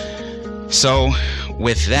 So,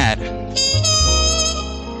 with that,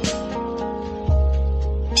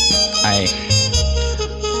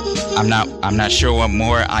 I'm not sure what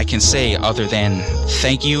more I can say other than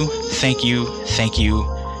thank you, thank you, thank you,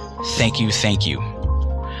 thank you, thank you.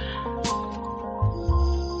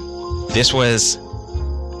 This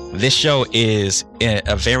show is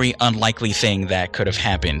a very unlikely thing that could have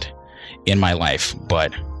happened in my life,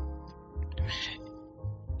 but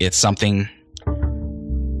it's something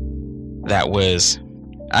that was,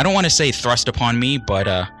 I don't want to say thrust upon me, but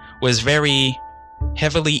was very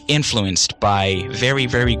heavily influenced by very,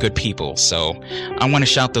 very good people. So I want to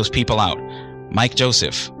shout those people out. Mike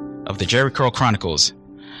Joseph of the Jerry Curl Chronicles,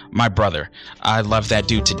 my brother. I love that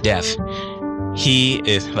dude to death. He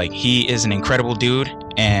is an incredible dude,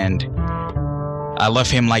 and I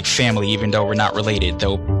love him like family, even though we're not related,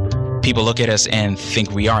 though people look at us and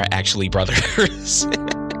think we are actually brothers.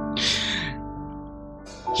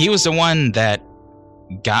 He was the one that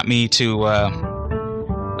got me to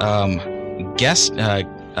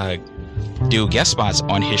do guest spots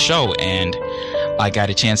on his show, and I got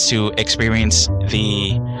a chance to experience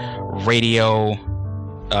the radio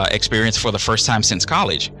experience for the first time since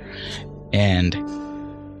college. And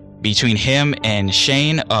between him and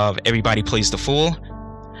Shane of Everybody Plays the Fool,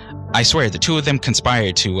 I swear the two of them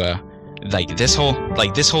conspired to this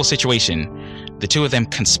whole situation. The two of them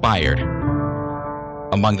conspired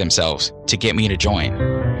among themselves to get me to join.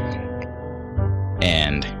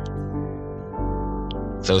 And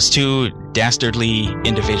those two dastardly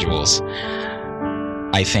individuals,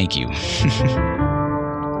 I thank you.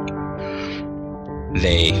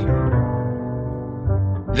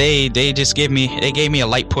 They just gave me a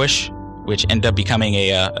light push, which ended up becoming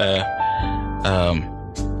a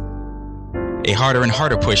harder and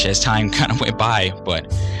harder push as time kind of went by.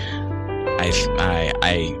 But I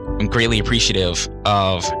am greatly appreciative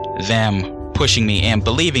of them pushing me and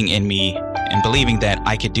believing in me and believing that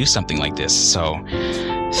I could do something like this. So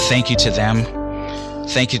thank you to them.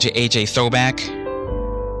 Thank you to AJ Throwback,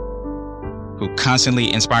 who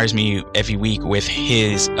constantly inspires me every week with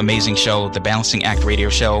his amazing show, The Balancing Act Radio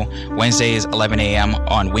Show, Wednesdays, 11 a.m.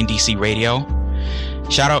 on WinDC Radio.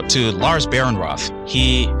 Shout out to Lars Behrenroth.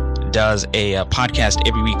 He does a podcast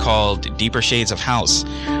every week called Deeper Shades of House,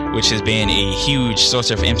 which has been a huge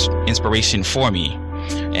source of inspiration for me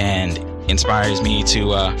and inspires me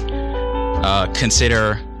to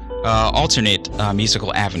consider alternate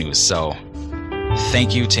musical avenues. So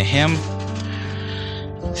thank you to him.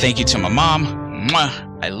 Thank you to my mom.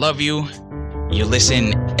 Mwah. I love you. You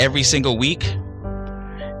listen every single week,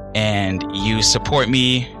 and you support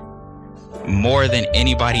me more than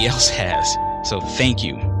anybody else has. So thank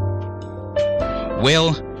you.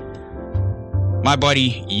 Will, my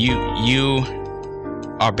buddy, you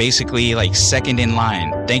are basically like second in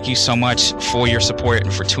line. Thank you so much for your support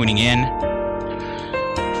and for tuning in.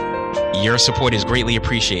 Your support is greatly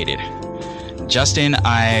appreciated. Justin,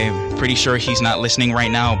 I'm pretty sure he's not listening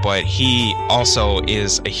right now, but he also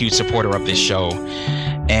is a huge supporter of this show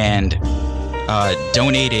and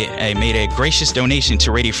made a gracious donation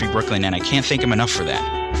to Radio Free Brooklyn, and I can't thank him enough for that.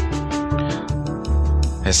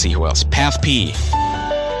 Let's see who else. Path P,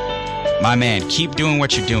 my man, keep doing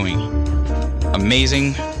what you're doing.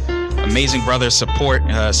 Amazing brother,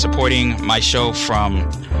 supporting my show from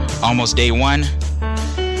almost day one.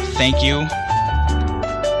 Thank you.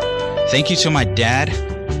 Thank you to my dad.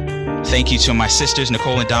 Thank you to my sisters,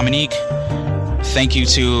 Nicole and Dominique. Thank you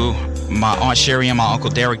to my Aunt Sherry and my Uncle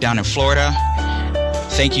Derek down in Florida.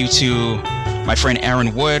 Thank you to my friend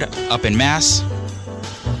Aaron Wood up in Mass.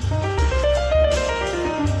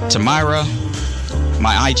 To Myra,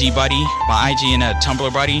 my IG buddy, my IG and a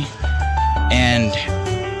Tumblr buddy, and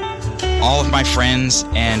all of my friends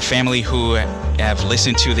and family who have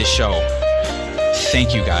listened to this show.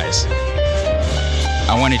 Thank you guys.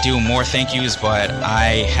 I want to do more thank yous, but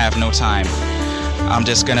I have no time. I'm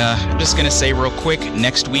just gonna say real quick,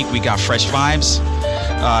 next week we got Fresh Vibes.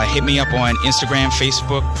 Hit me up on Instagram,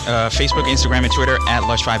 Facebook, Instagram, and Twitter at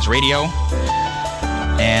Lush Vibes Radio.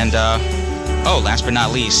 And last but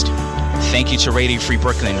not least, thank you to Radio Free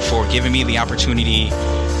Brooklyn for giving me the opportunity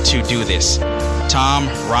to do this. Tom,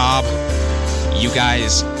 Rob, You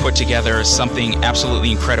guys put together something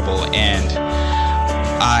absolutely incredible, and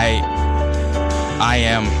I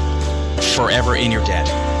am forever in your debt.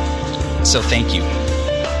 So thank you.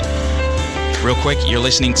 Real quick, you're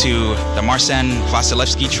listening to the Marcin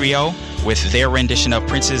Vasilevsky Trio with their rendition of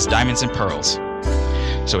Prince's Diamonds and Pearls.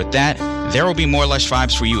 So with that, there will be more Lush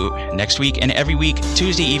Vibes for you next week and every week,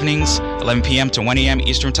 Tuesday evenings, 11 p.m. to 1 a.m.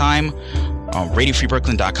 Eastern Time on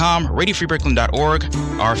RadioFreeBrooklyn.com, RadioFreeBrooklyn.org,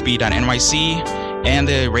 RFB.NYC, and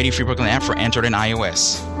the Radio Free Brooklyn app for Android and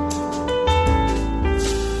iOS.